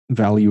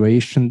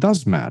valuation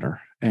does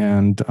matter.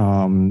 And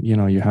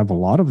you have a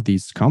lot of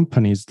these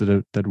companies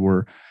that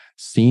were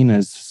seen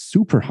as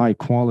super high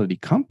quality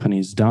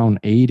companies down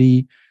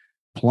 80+%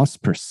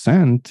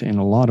 in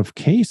a lot of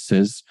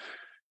cases,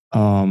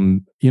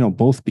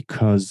 both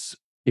because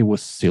it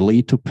was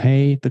silly to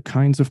pay the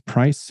kinds of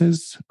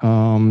prices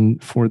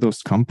for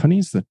those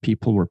companies that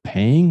people were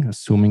paying,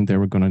 assuming they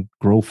were going to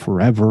grow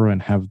forever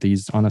and have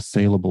these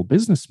unassailable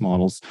business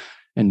models.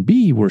 And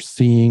B, we're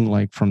seeing,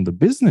 like, from the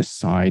business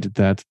side,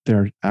 that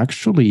they're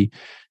actually,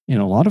 in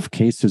a lot of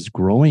cases,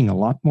 growing a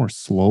lot more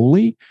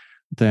slowly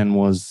than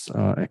was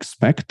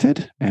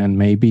expected, and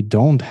maybe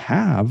don't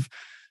have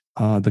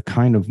the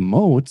kind of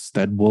moats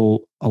that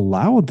will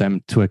allow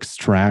them to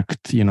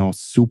extract,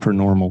 super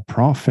normal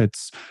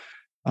profits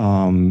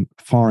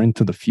far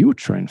into the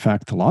future. In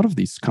fact, a lot of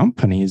these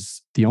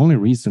companies, the only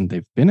reason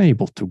they've been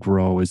able to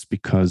grow is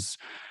because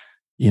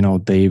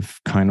they've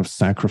kind of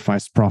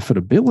sacrificed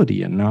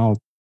profitability, and now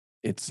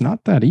it's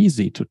not that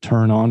easy to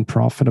turn on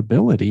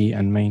profitability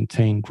and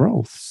maintain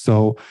growth.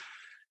 So,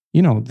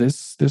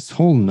 this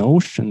whole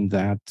notion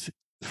that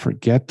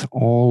forget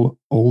all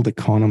old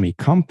economy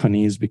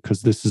companies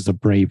because this is a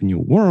brave new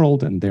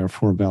world and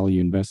therefore value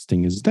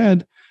investing is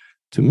dead,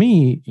 to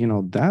me,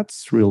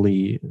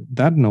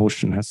 that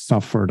notion has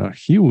suffered a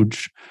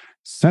huge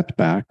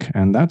setback,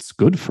 and that's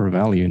good for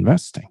value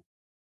investing.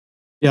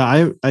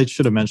 Yeah, I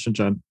should have mentioned,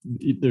 John,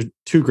 there's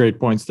two great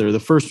points there. The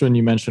first one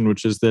you mentioned,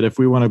 which is that if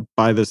we want to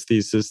buy this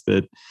thesis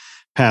that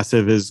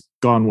passive has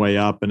gone way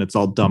up and it's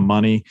all dumb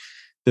money,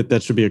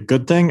 that should be a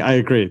good thing. I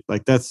agree.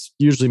 Like, that's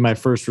usually my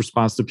first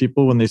response to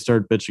people when they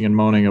start bitching and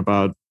moaning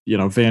about,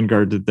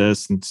 Vanguard did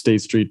this and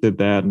State Street did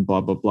that and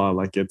blah, blah, blah.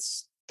 Like,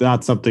 it's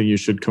not something you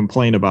should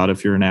complain about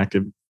if you're an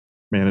active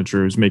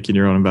manager who's making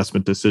your own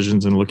investment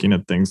decisions and looking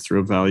at things through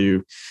a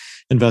value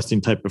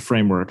investing type of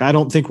framework. I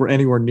don't think we're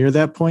anywhere near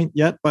that point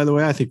yet, by the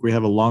way. I think we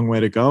have a long way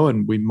to go,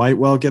 and we might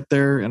well get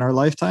there in our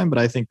lifetime, but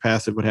I think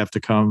passive would have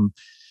to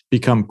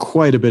become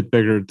quite a bit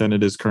bigger than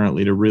it is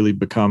currently to really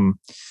become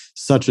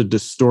such a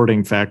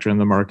distorting factor in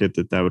the market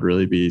that would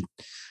really be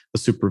a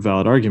super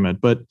valid argument.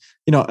 But,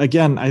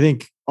 again, I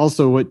think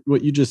also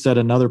what you just said,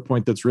 another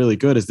point that's really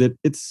good is that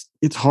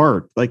it's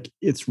hard. Like,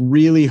 it's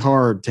really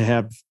hard to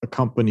have a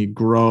company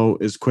grow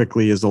as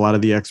quickly as a lot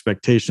of the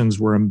expectations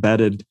were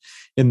embedded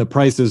in the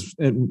prices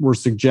and were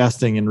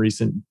suggesting in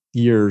recent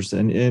years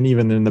and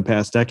even in the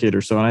past decade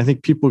or so. And I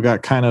think people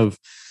got kind of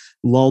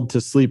lulled to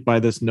sleep by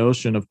this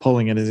notion of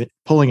pulling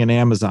an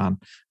Amazon,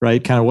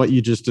 right? Kind of what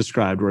you just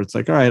described, where it's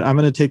like, all right, I'm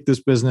going to take this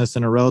business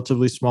in a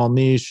relatively small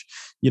niche,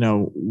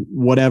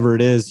 whatever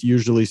it is,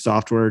 usually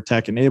software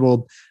tech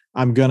enabled.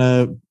 I'm going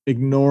to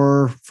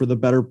ignore for the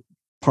better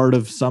part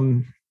of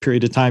some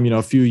period of time,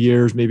 a few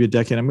years, maybe a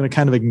decade. I'm going to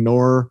kind of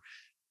ignore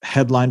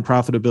headline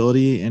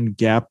profitability and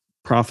GAAP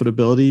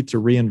profitability to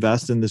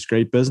reinvest in this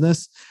great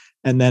business.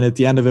 And then at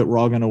the end of it, we're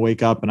all going to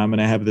wake up and I'm going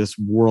to have this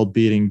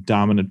world-beating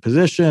dominant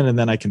position. And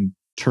then I can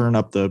turn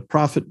up the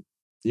profit,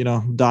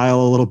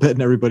 dial a little bit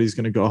and everybody's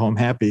going to go home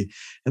happy.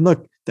 And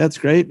look, that's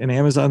great. And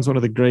Amazon's one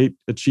of the great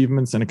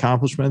achievements and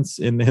accomplishments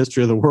in the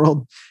history of the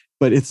world,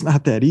 but it's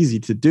not that easy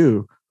to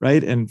do,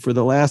 right? And for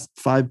the last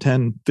 5,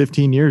 10,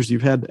 15 years,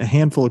 you've had a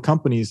handful of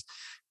companies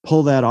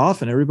pull that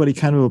off, and everybody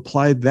kind of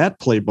applied that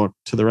playbook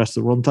to the rest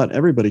of the world and thought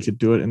everybody could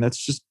do it. And that's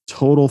just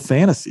total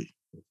fantasy,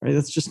 right?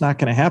 That's just not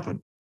going to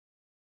happen.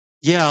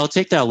 Yeah, I'll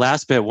take that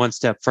last bit one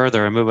step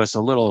further and move us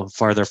a little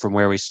farther from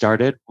where we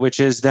started, which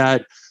is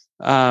that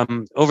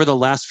over the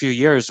last few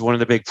years, one of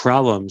the big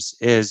problems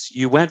is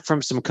you went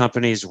from some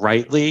companies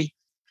rightly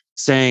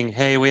saying,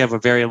 hey, we have a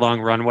very long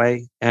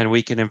runway and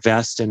we can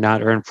invest and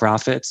not earn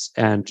profits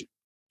and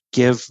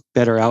give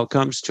better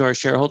outcomes to our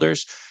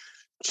shareholders,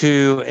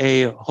 to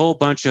a whole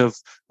bunch of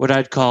what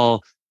I'd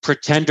call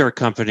pretender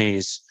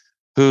companies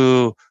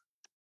who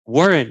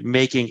weren't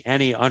making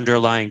any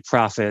underlying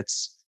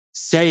profits,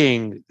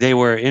 saying they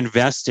were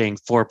investing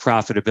for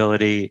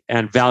profitability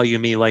and value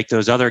me like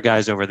those other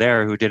guys over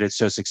there who did it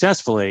so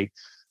successfully.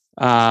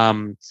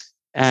 And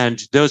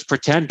those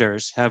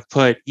pretenders have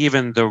put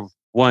even the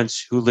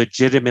ones who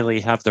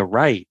legitimately have the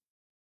right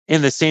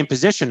in the same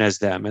position as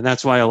them. And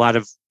that's why a lot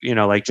of,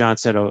 like John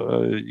said,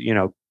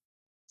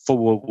 for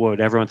what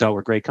everyone thought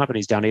were great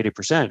companies down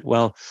 80%.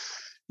 Well,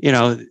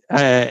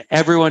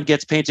 everyone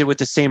gets painted with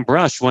the same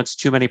brush once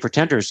too many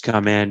pretenders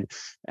come in.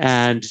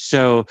 And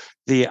so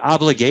the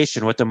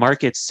obligation, what the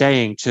market's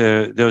saying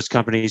to those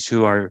companies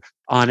who are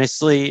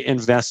honestly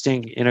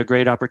investing in a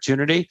great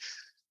opportunity,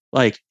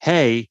 like,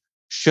 hey,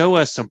 show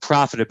us some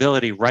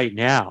profitability right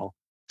now,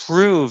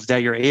 prove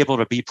that you're able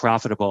to be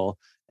profitable.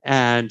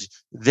 And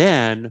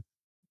then,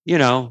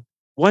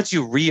 once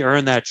you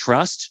re-earn that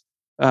trust,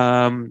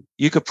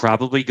 you could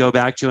probably go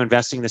back to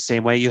investing the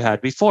same way you had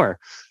before.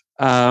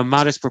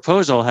 Modest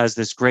Proposal has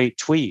this great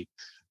tweet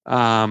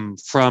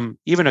from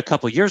even a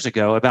couple years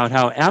ago about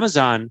how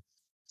Amazon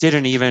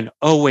didn't even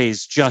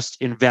always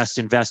just invest.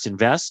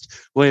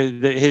 Well,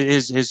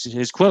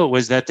 his quote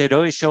was that they'd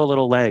always show a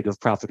little leg of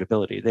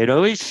profitability. They'd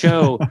always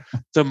show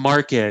the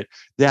market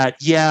that,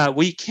 yeah,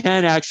 we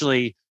can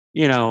actually,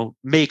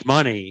 make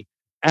money.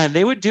 And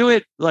they would do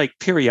it like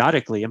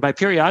periodically. And by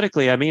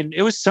periodically, I mean,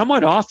 it was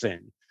somewhat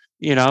often,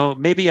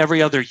 maybe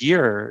every other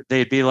year,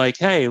 they'd be like,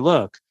 hey,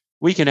 look,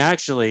 we can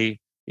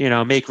actually,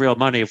 make real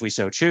money if we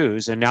so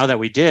choose. And now that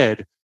we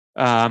did,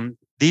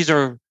 these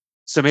are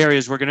some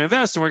areas we're going to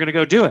invest and we're going to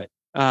go do it.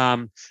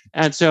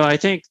 And so I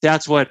think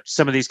that's what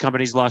some of these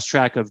companies lost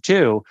track of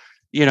too.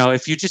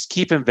 If you just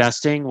keep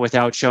investing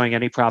without showing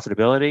any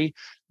profitability,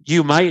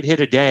 you might hit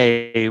a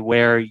day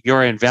where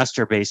your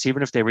investor base,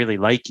 even if they really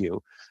like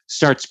you,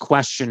 starts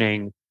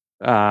questioning,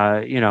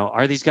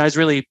 are these guys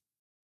really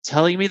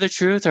telling me the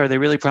truth? Are they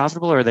really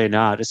profitable or are they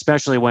not?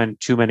 Especially when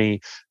too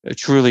many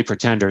truly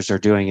pretenders are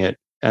doing it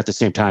at the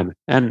same time.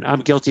 And I'm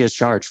guilty as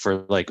charged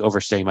for like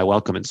overstaying my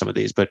welcome in some of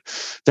these, but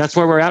that's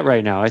where we're at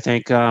right now. I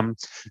think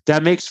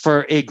that makes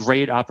for a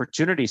great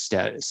opportunity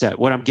set.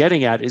 What I'm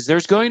getting at is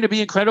there's going to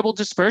be incredible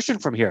dispersion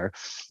from here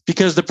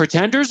because the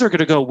pretenders are going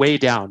to go way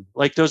down.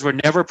 Like those were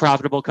never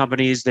profitable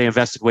companies. They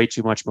invested way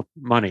too much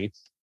money.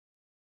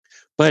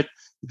 But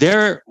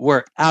there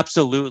were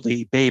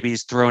absolutely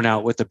babies thrown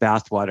out with the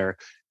bathwater.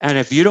 And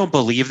if you don't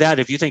believe that,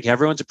 if you think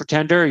everyone's a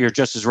pretender, you're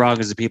just as wrong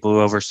as the people who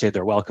overstayed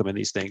their welcome in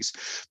these things,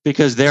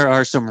 because there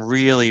are some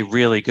really,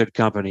 really good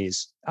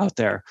companies out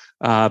there.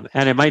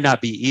 And it might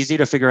not be easy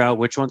to figure out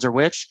which ones are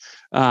which.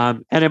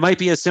 And it might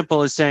be as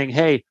simple as saying,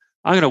 hey,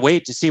 I'm going to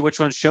wait to see which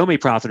ones show me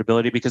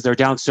profitability because they're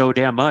down so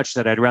damn much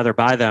that I'd rather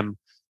buy them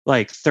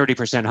like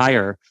 30%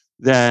 higher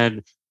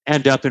than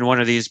end up in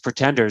one of these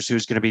pretenders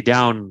who's going to be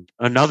down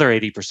another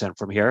 80%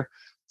 from here.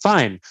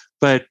 Fine.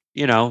 But,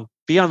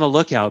 be on the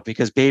lookout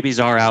because babies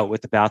are out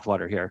with the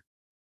bathwater here.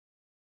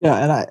 Yeah,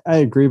 and I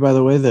agree, by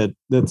the way,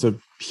 that's a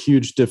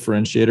huge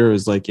differentiator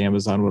is like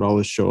Amazon would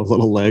always show a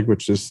little leg,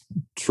 which is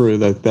true.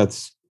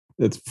 That's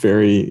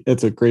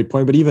a great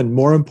point. But even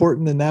more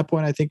important than that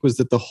point, I think, was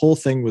that the whole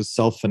thing was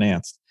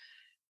self-financed.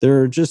 There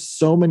are just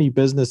so many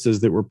businesses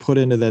that were put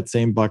into that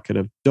same bucket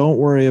of don't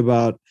worry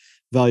about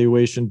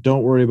valuation,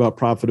 don't worry about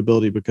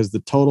profitability because the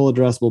total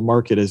addressable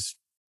market is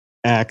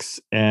X.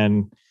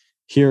 And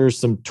here's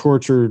some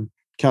tortured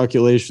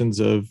calculations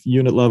of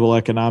unit level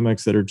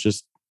economics that are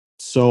just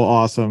so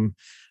awesome.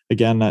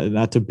 Again,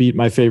 not to beat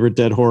my favorite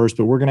dead horse,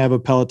 but we're going to have a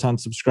Peloton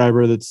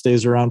subscriber that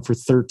stays around for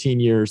 13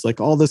 years,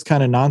 like all this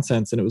kind of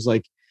nonsense. And it was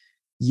like,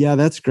 yeah,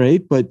 that's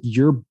great, but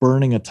you're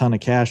burning a ton of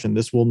cash and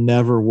this will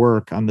never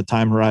work on the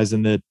time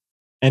horizon that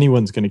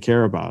anyone's going to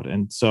care about.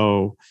 And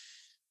so,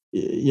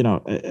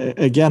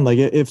 again, like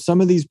if some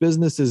of these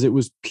businesses, it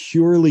was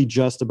purely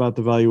just about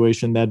the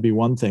valuation, that'd be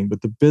one thing,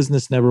 but the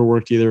business never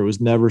worked either. It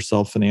was never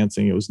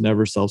self-financing. It was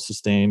never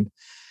self-sustained.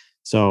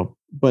 So,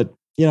 but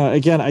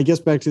again, I guess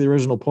back to the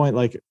original point,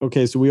 like,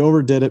 okay, so we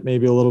overdid it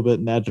maybe a little bit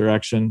in that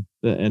direction.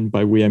 And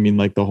by we, I mean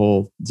like the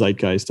whole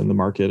zeitgeist in the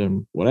market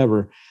and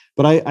whatever.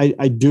 But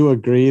I do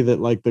agree that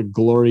like the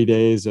glory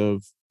days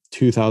of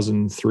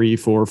 2003,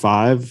 4,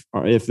 5,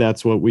 or if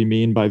that's what we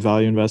mean by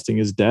value investing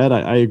is dead,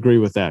 I agree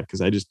with that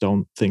because I just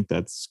don't think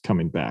that's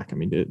coming back. I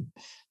mean, do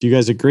you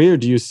guys agree, or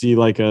do you see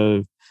like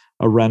a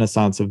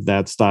renaissance of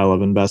that style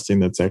of investing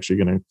that's actually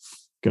going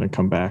to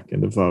come back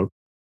into vogue?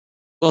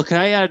 Well, can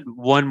I add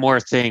one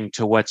more thing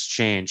to what's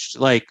changed?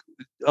 Like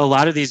a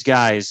lot of these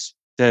guys,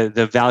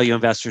 the value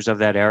investors of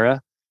that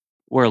era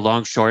were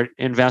long short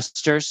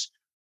investors,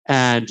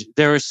 and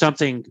there was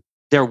something,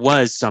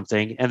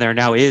 and there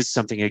now is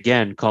something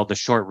again called the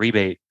short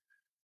rebate.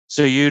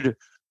 So you'd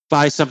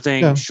buy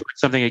something, short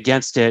something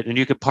against it, and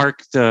you could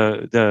park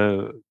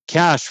the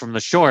cash from the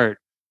short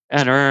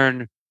and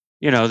earn,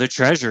 the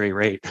treasury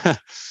rate.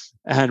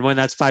 And when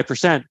that's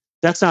 5%,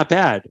 that's not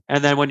bad.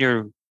 And then when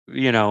you're,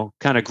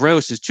 kind of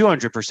gross is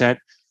 200%,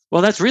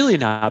 well, that's really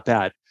not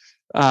bad.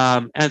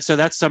 And so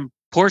that's some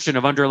portion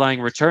of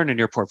underlying return in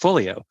your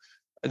portfolio.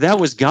 That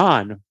was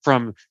gone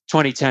from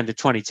 2010 to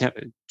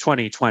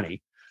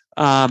 2020.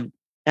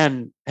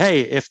 And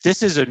hey, if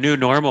this is a new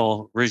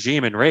normal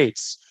regime in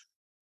rates,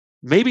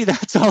 maybe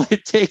that's all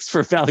it takes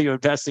for value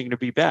investing to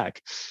be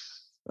back.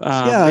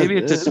 Maybe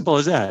it's as simple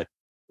as that.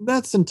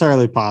 That's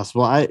entirely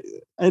possible.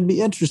 I'd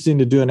be interesting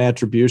to do an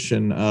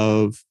attribution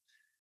of,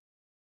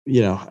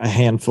 a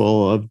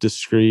handful of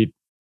discrete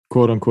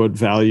quote unquote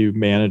value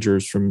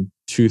managers from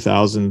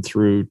 2000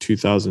 through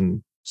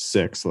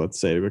 2006, let's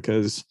say,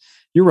 because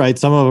you're right.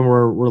 Some of them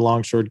were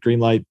long short.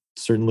 Greenlight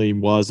certainly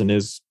was and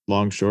is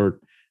long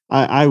short.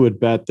 I would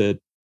bet that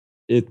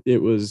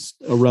it was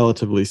a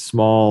relatively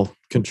small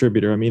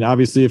contributor. I mean,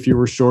 obviously, if you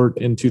were short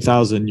in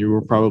 2000, you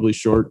were probably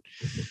short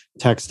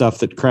tech stuff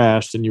that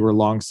crashed, and you were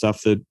long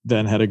stuff that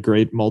then had a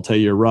great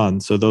multi-year run.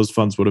 So those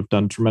funds would have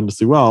done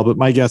tremendously well. But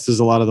my guess is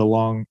a lot of the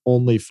long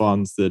only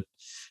funds that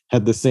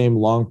had the same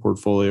long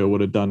portfolio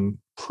would have done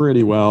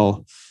pretty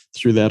well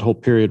through that whole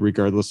period,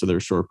 regardless of their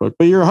short book.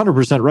 But you're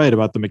 100% right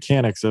about the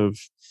mechanics of,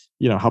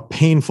 how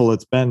painful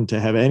it's been to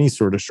have any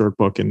sort of short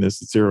book in this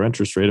zero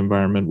interest rate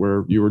environment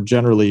where you were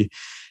generally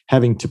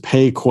having to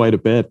pay quite a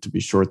bit to be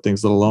short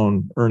things, let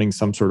alone earning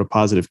some sort of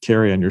positive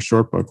carry on your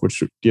short book,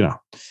 which,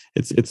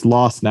 it's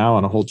lost now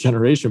on a whole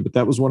generation. But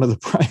that was one of the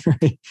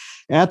primary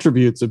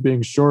attributes of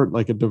being short,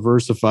 like a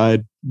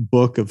diversified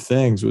book of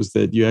things, was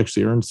that you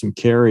actually earned some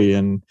carry.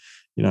 And,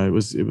 it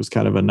was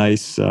kind of a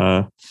nice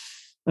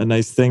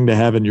thing to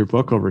have in your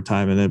book over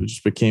time. And it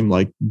just became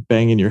like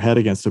banging your head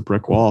against a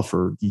brick wall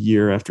for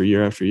year after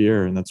year after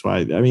year. And that's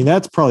why,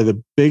 that's probably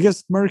the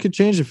biggest market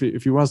change.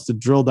 If you want us to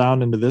drill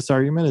down into this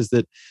argument, is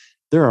that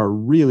there are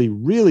really,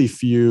 really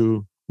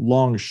few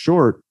long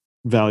short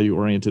value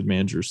oriented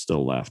managers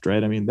still left,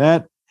 right?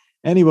 That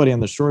anybody on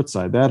the short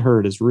side, that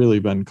herd has really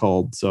been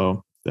culled.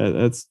 So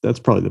that's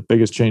probably the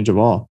biggest change of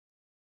all.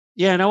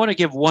 Yeah. And I want to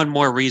give one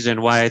more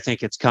reason why I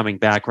think it's coming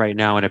back right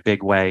now in a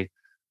big way.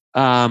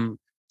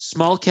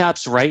 Small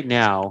caps right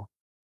now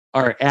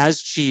are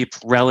as cheap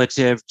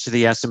relative to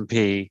the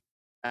S&P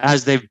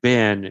as they've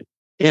been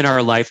in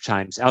our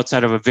lifetimes,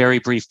 outside of a very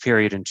brief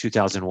period in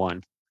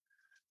 2001.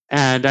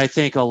 And I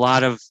think a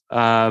lot of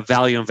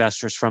value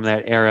investors from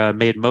that era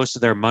made most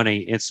of their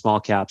money in small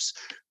caps,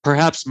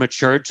 perhaps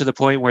matured to the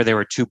point where they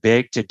were too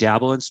big to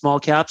dabble in small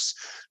caps.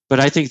 But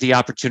I think the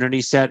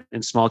opportunity set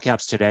in small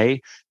caps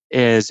today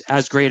is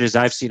as great as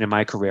I've seen in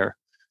my career.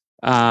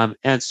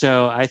 And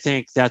so I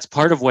think that's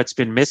part of what's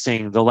been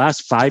missing the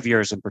last 5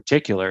 years in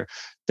particular.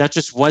 That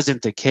just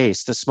wasn't the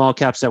case. The small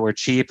caps that were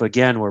cheap,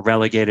 again, were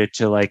relegated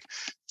to like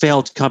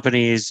failed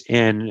companies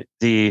in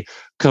the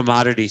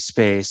commodity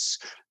space.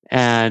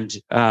 And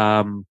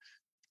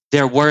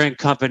there weren't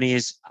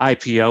companies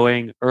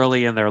IPOing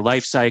early in their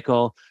life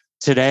cycle.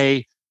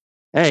 Today,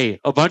 hey,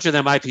 a bunch of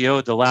them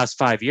IPO'd the last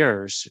 5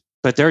 years,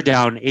 but they're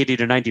down 80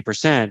 to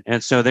 90%.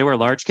 And so they were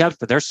large caps,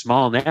 but they're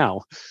small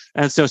now.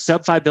 And so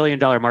sub $5 billion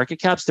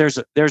market caps,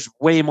 there's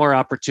way more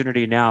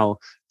opportunity now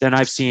than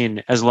I've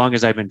seen as long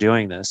as I've been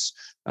doing this,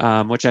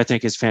 which I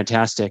think is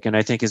fantastic. And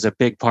I think is a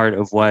big part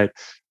of what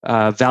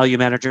value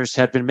managers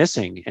have been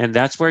missing. And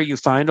that's where you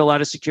find a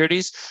lot of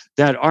securities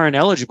that aren't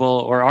eligible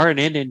or aren't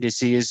in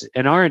indices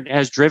and aren't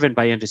as driven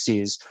by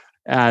indices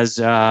as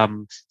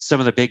some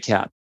of the big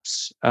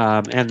caps.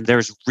 And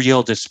there's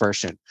real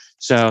dispersion.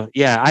 So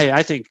yeah,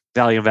 I think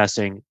value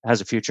investing has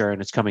a future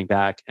and it's coming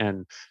back.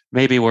 And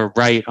maybe we're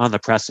right on the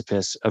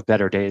precipice of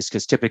better days,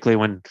 because typically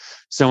when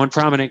someone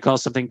prominent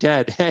calls something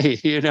dead, hey,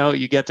 you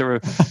get the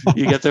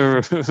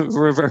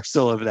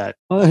reversal of that.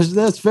 Well,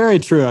 that's very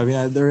true.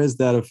 There is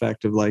that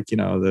effect of like,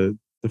 the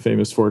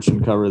famous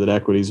Fortune cover that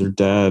equities are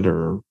dead,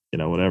 or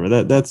whatever.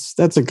 That's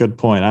a good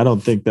point. I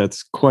don't think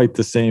that's quite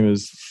the same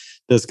as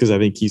this, because I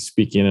think he's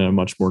speaking in a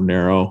much more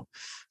narrow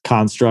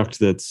construct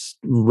that's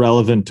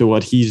relevant to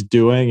what he's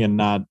doing and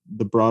not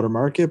the broader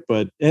market.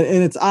 But and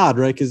it's odd,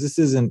 right? Because this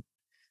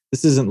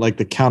isn't like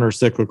the counter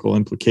cyclical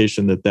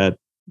implication that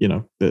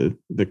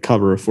the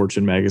cover of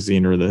Fortune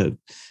magazine or the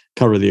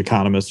cover of The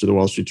Economist or the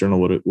Wall Street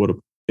Journal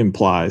would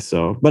imply.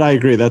 So, but I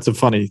agree, it's a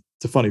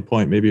funny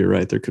point. Maybe you're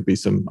right. There could be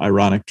some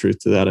ironic truth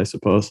to that, I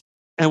suppose.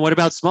 And what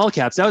about small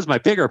caps? That was my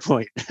bigger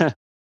point.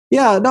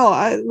 Yeah, no,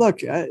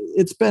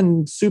 it's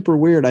been super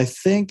weird. I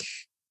think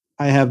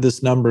I have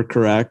this number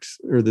correct,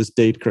 or this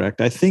date correct.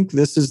 I think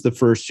this is the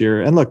first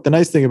year. And look, the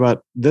nice thing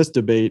about this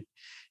debate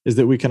is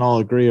that we can all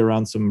agree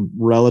around some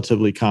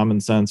relatively common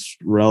sense,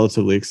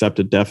 relatively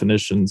accepted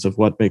definitions of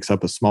what makes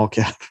up a small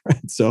cap,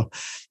 right? So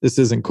this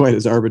isn't quite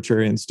as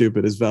arbitrary and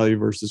stupid as value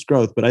versus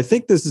growth. But I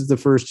think this is the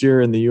first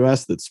year in the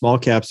US that small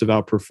caps have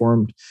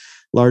outperformed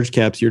large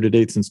caps year to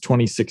date since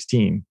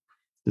 2016.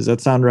 Does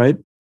that sound right?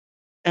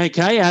 And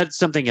can I add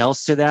something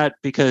else to that?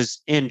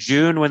 Because in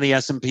June, when the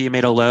S&P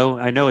made a low,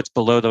 I know it's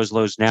below those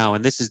lows now,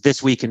 and this is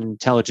this week in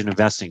intelligent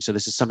investing. So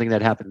this is something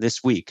that happened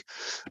this week.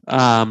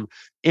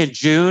 In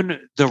June,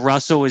 the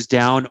Russell was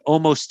down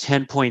almost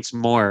 10 points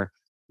more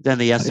than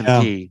the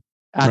S&P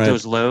at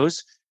those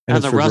lows.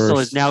 And the Russell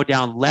is now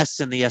down less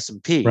than the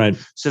S&P. Right.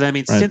 So that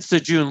means since the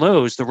June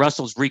lows, the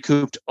Russell's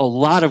recouped a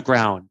lot of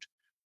ground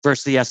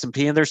versus the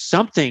S&P. And there's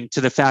something to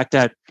the fact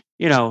that,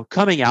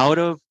 coming out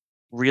of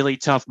really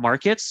tough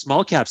markets,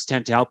 small caps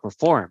tend to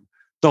outperform.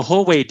 The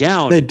whole way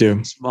down, they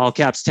do. Small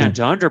caps tend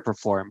to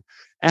underperform.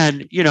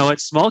 And,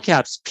 small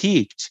caps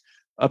peaked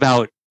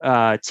about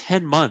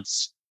 10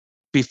 months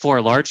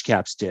before large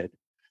caps did.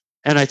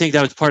 And I think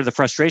that was part of the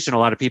frustration a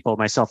lot of people,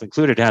 myself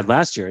included, had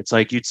last year. It's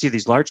like you'd see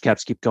these large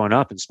caps keep going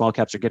up and small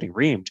caps are getting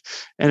reamed.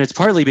 And it's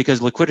partly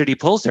because liquidity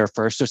pulls there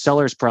first. So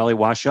sellers probably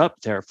wash up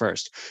there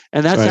first.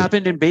 And that's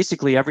happened in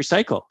basically every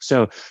cycle.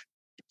 So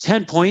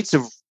 10 points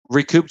of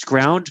recouped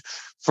ground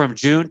from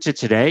June to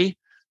today,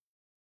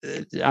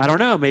 I don't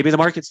know. Maybe the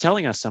market's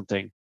telling us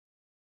something.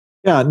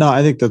 Yeah, no,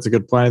 I think that's a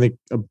good point. I think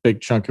a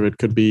big chunk of it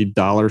could be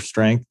dollar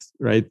strength,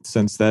 right?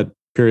 Since that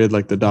period,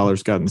 like the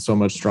dollar's gotten so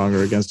much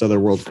stronger against other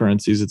world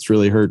currencies, it's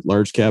really hurt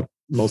large cap,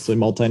 mostly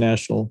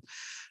multinational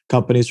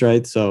companies,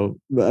 right? So,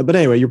 but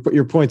anyway,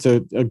 your point's a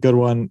good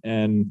one.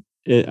 And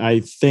I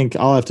think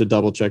I'll have to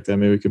double check that.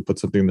 Maybe we could put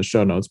something in the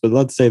show notes, but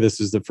let's say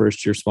this is the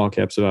first year small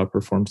caps have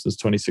outperformed since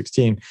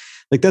 2016.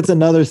 Like that's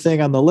another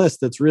thing on the list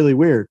that's really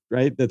weird,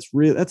 right?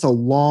 That's a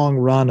long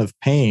run of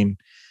pain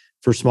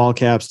for small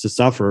caps to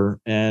suffer.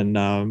 And,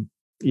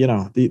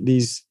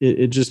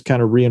 it just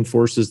kind of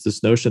reinforces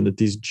this notion that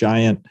these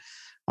giant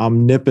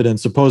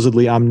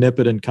supposedly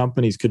omnipotent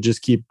companies could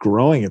just keep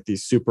growing at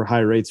these super high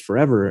rates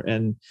forever.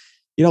 And,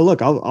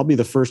 look, I'll be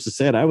the first to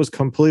say it. I was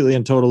completely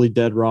and totally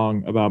dead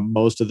wrong about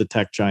most of the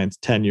tech giants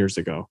 10 years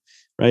ago,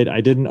 right?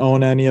 I didn't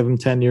own any of them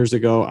 10 years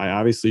ago. I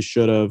obviously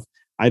should have.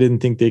 I didn't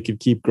think they could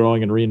keep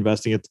growing and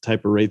reinvesting at the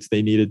type of rates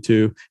they needed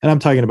to. And I'm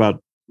talking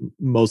about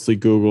mostly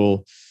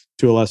Google,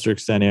 to a lesser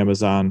extent,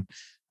 Amazon.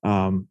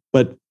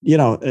 But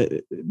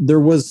there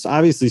was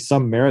obviously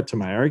some merit to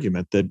my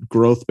argument that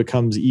growth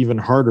becomes even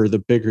harder the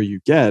bigger you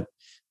get.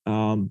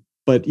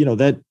 But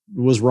that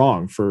was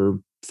wrong for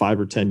 5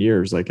 or 10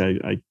 years. Like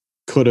I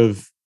could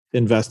have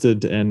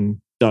invested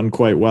and done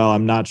quite well.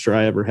 I'm not sure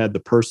I ever had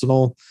the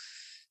personal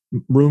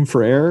room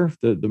for error,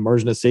 the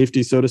margin of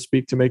safety, so to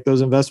speak, to make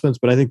those investments.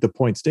 But I think the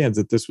point stands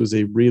that this was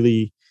a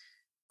really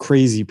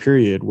crazy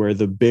period where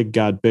the big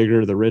got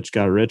bigger, the rich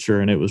got richer,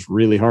 and it was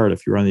really hard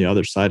if you were on the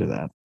other side of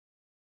that.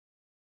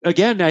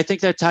 Again, I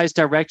think that ties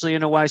directly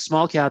into why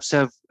small caps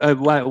have,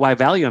 why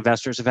value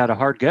investors have had a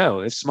hard go.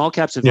 If small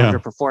caps have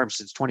underperformed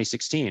since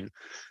 2016,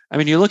 I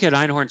mean, you look at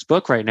Einhorn's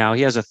book right now,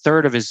 he has a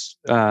third of his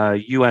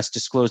U.S.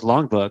 disclosed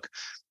long book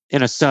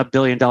in a sub-$1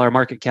 billion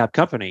market cap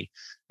company.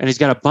 And he's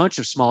got a bunch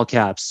of small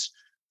caps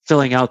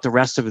filling out the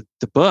rest of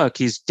the book.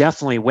 He's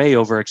definitely way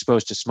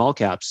overexposed to small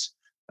caps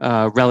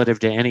relative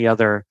to any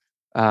other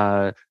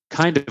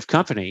kind of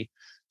company.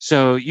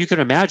 So you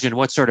can imagine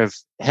what sort of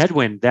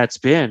headwind that's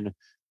been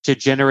to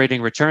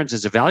generating returns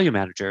as a value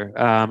manager.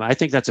 I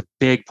think that's a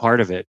big part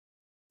of it.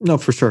 No,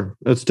 for sure.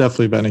 It's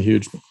definitely been a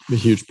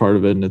huge part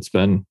of it. And it's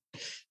been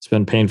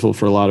painful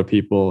for a lot of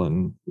people.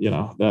 And,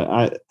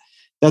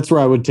 that's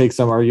where I would take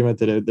some argument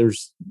that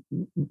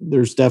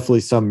there's definitely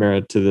some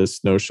merit to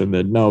this notion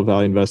that no,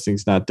 value investing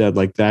is not dead,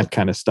 like that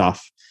kind of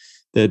stuff.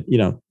 That,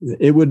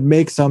 it would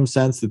make some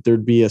sense that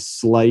there'd be a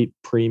slight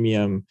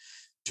premium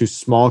to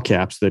small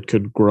caps that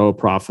could grow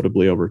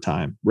profitably over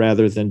time,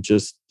 rather than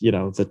just,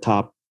 the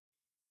top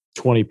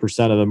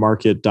 20% of the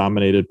market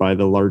dominated by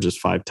the largest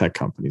 5 tech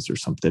companies or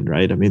something,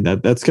 right? I mean,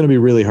 that's going to be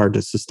really hard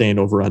to sustain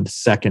over a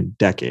second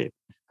decade.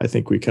 I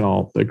think we can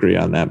all agree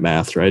on that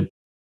math, right?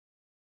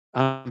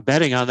 I'm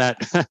betting on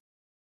that.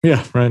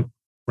 Yeah,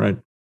 right.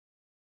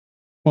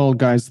 Well,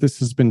 guys, this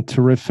has been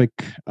terrific.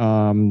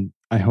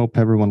 I hope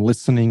everyone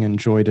listening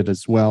enjoyed it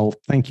as well.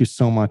 Thank you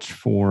so much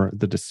for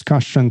the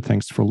discussion.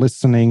 Thanks for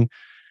listening.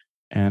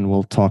 And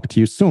we'll talk to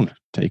you soon.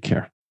 Take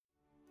care.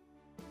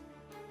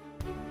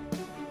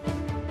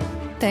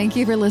 Thank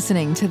you for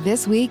listening to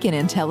This Week in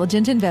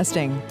Intelligent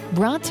Investing,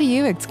 brought to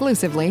you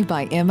exclusively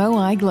by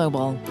MOI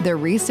Global, the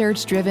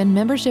research-driven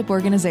membership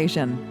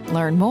organization.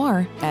 Learn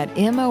more at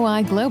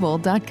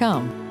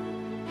moiglobal.com.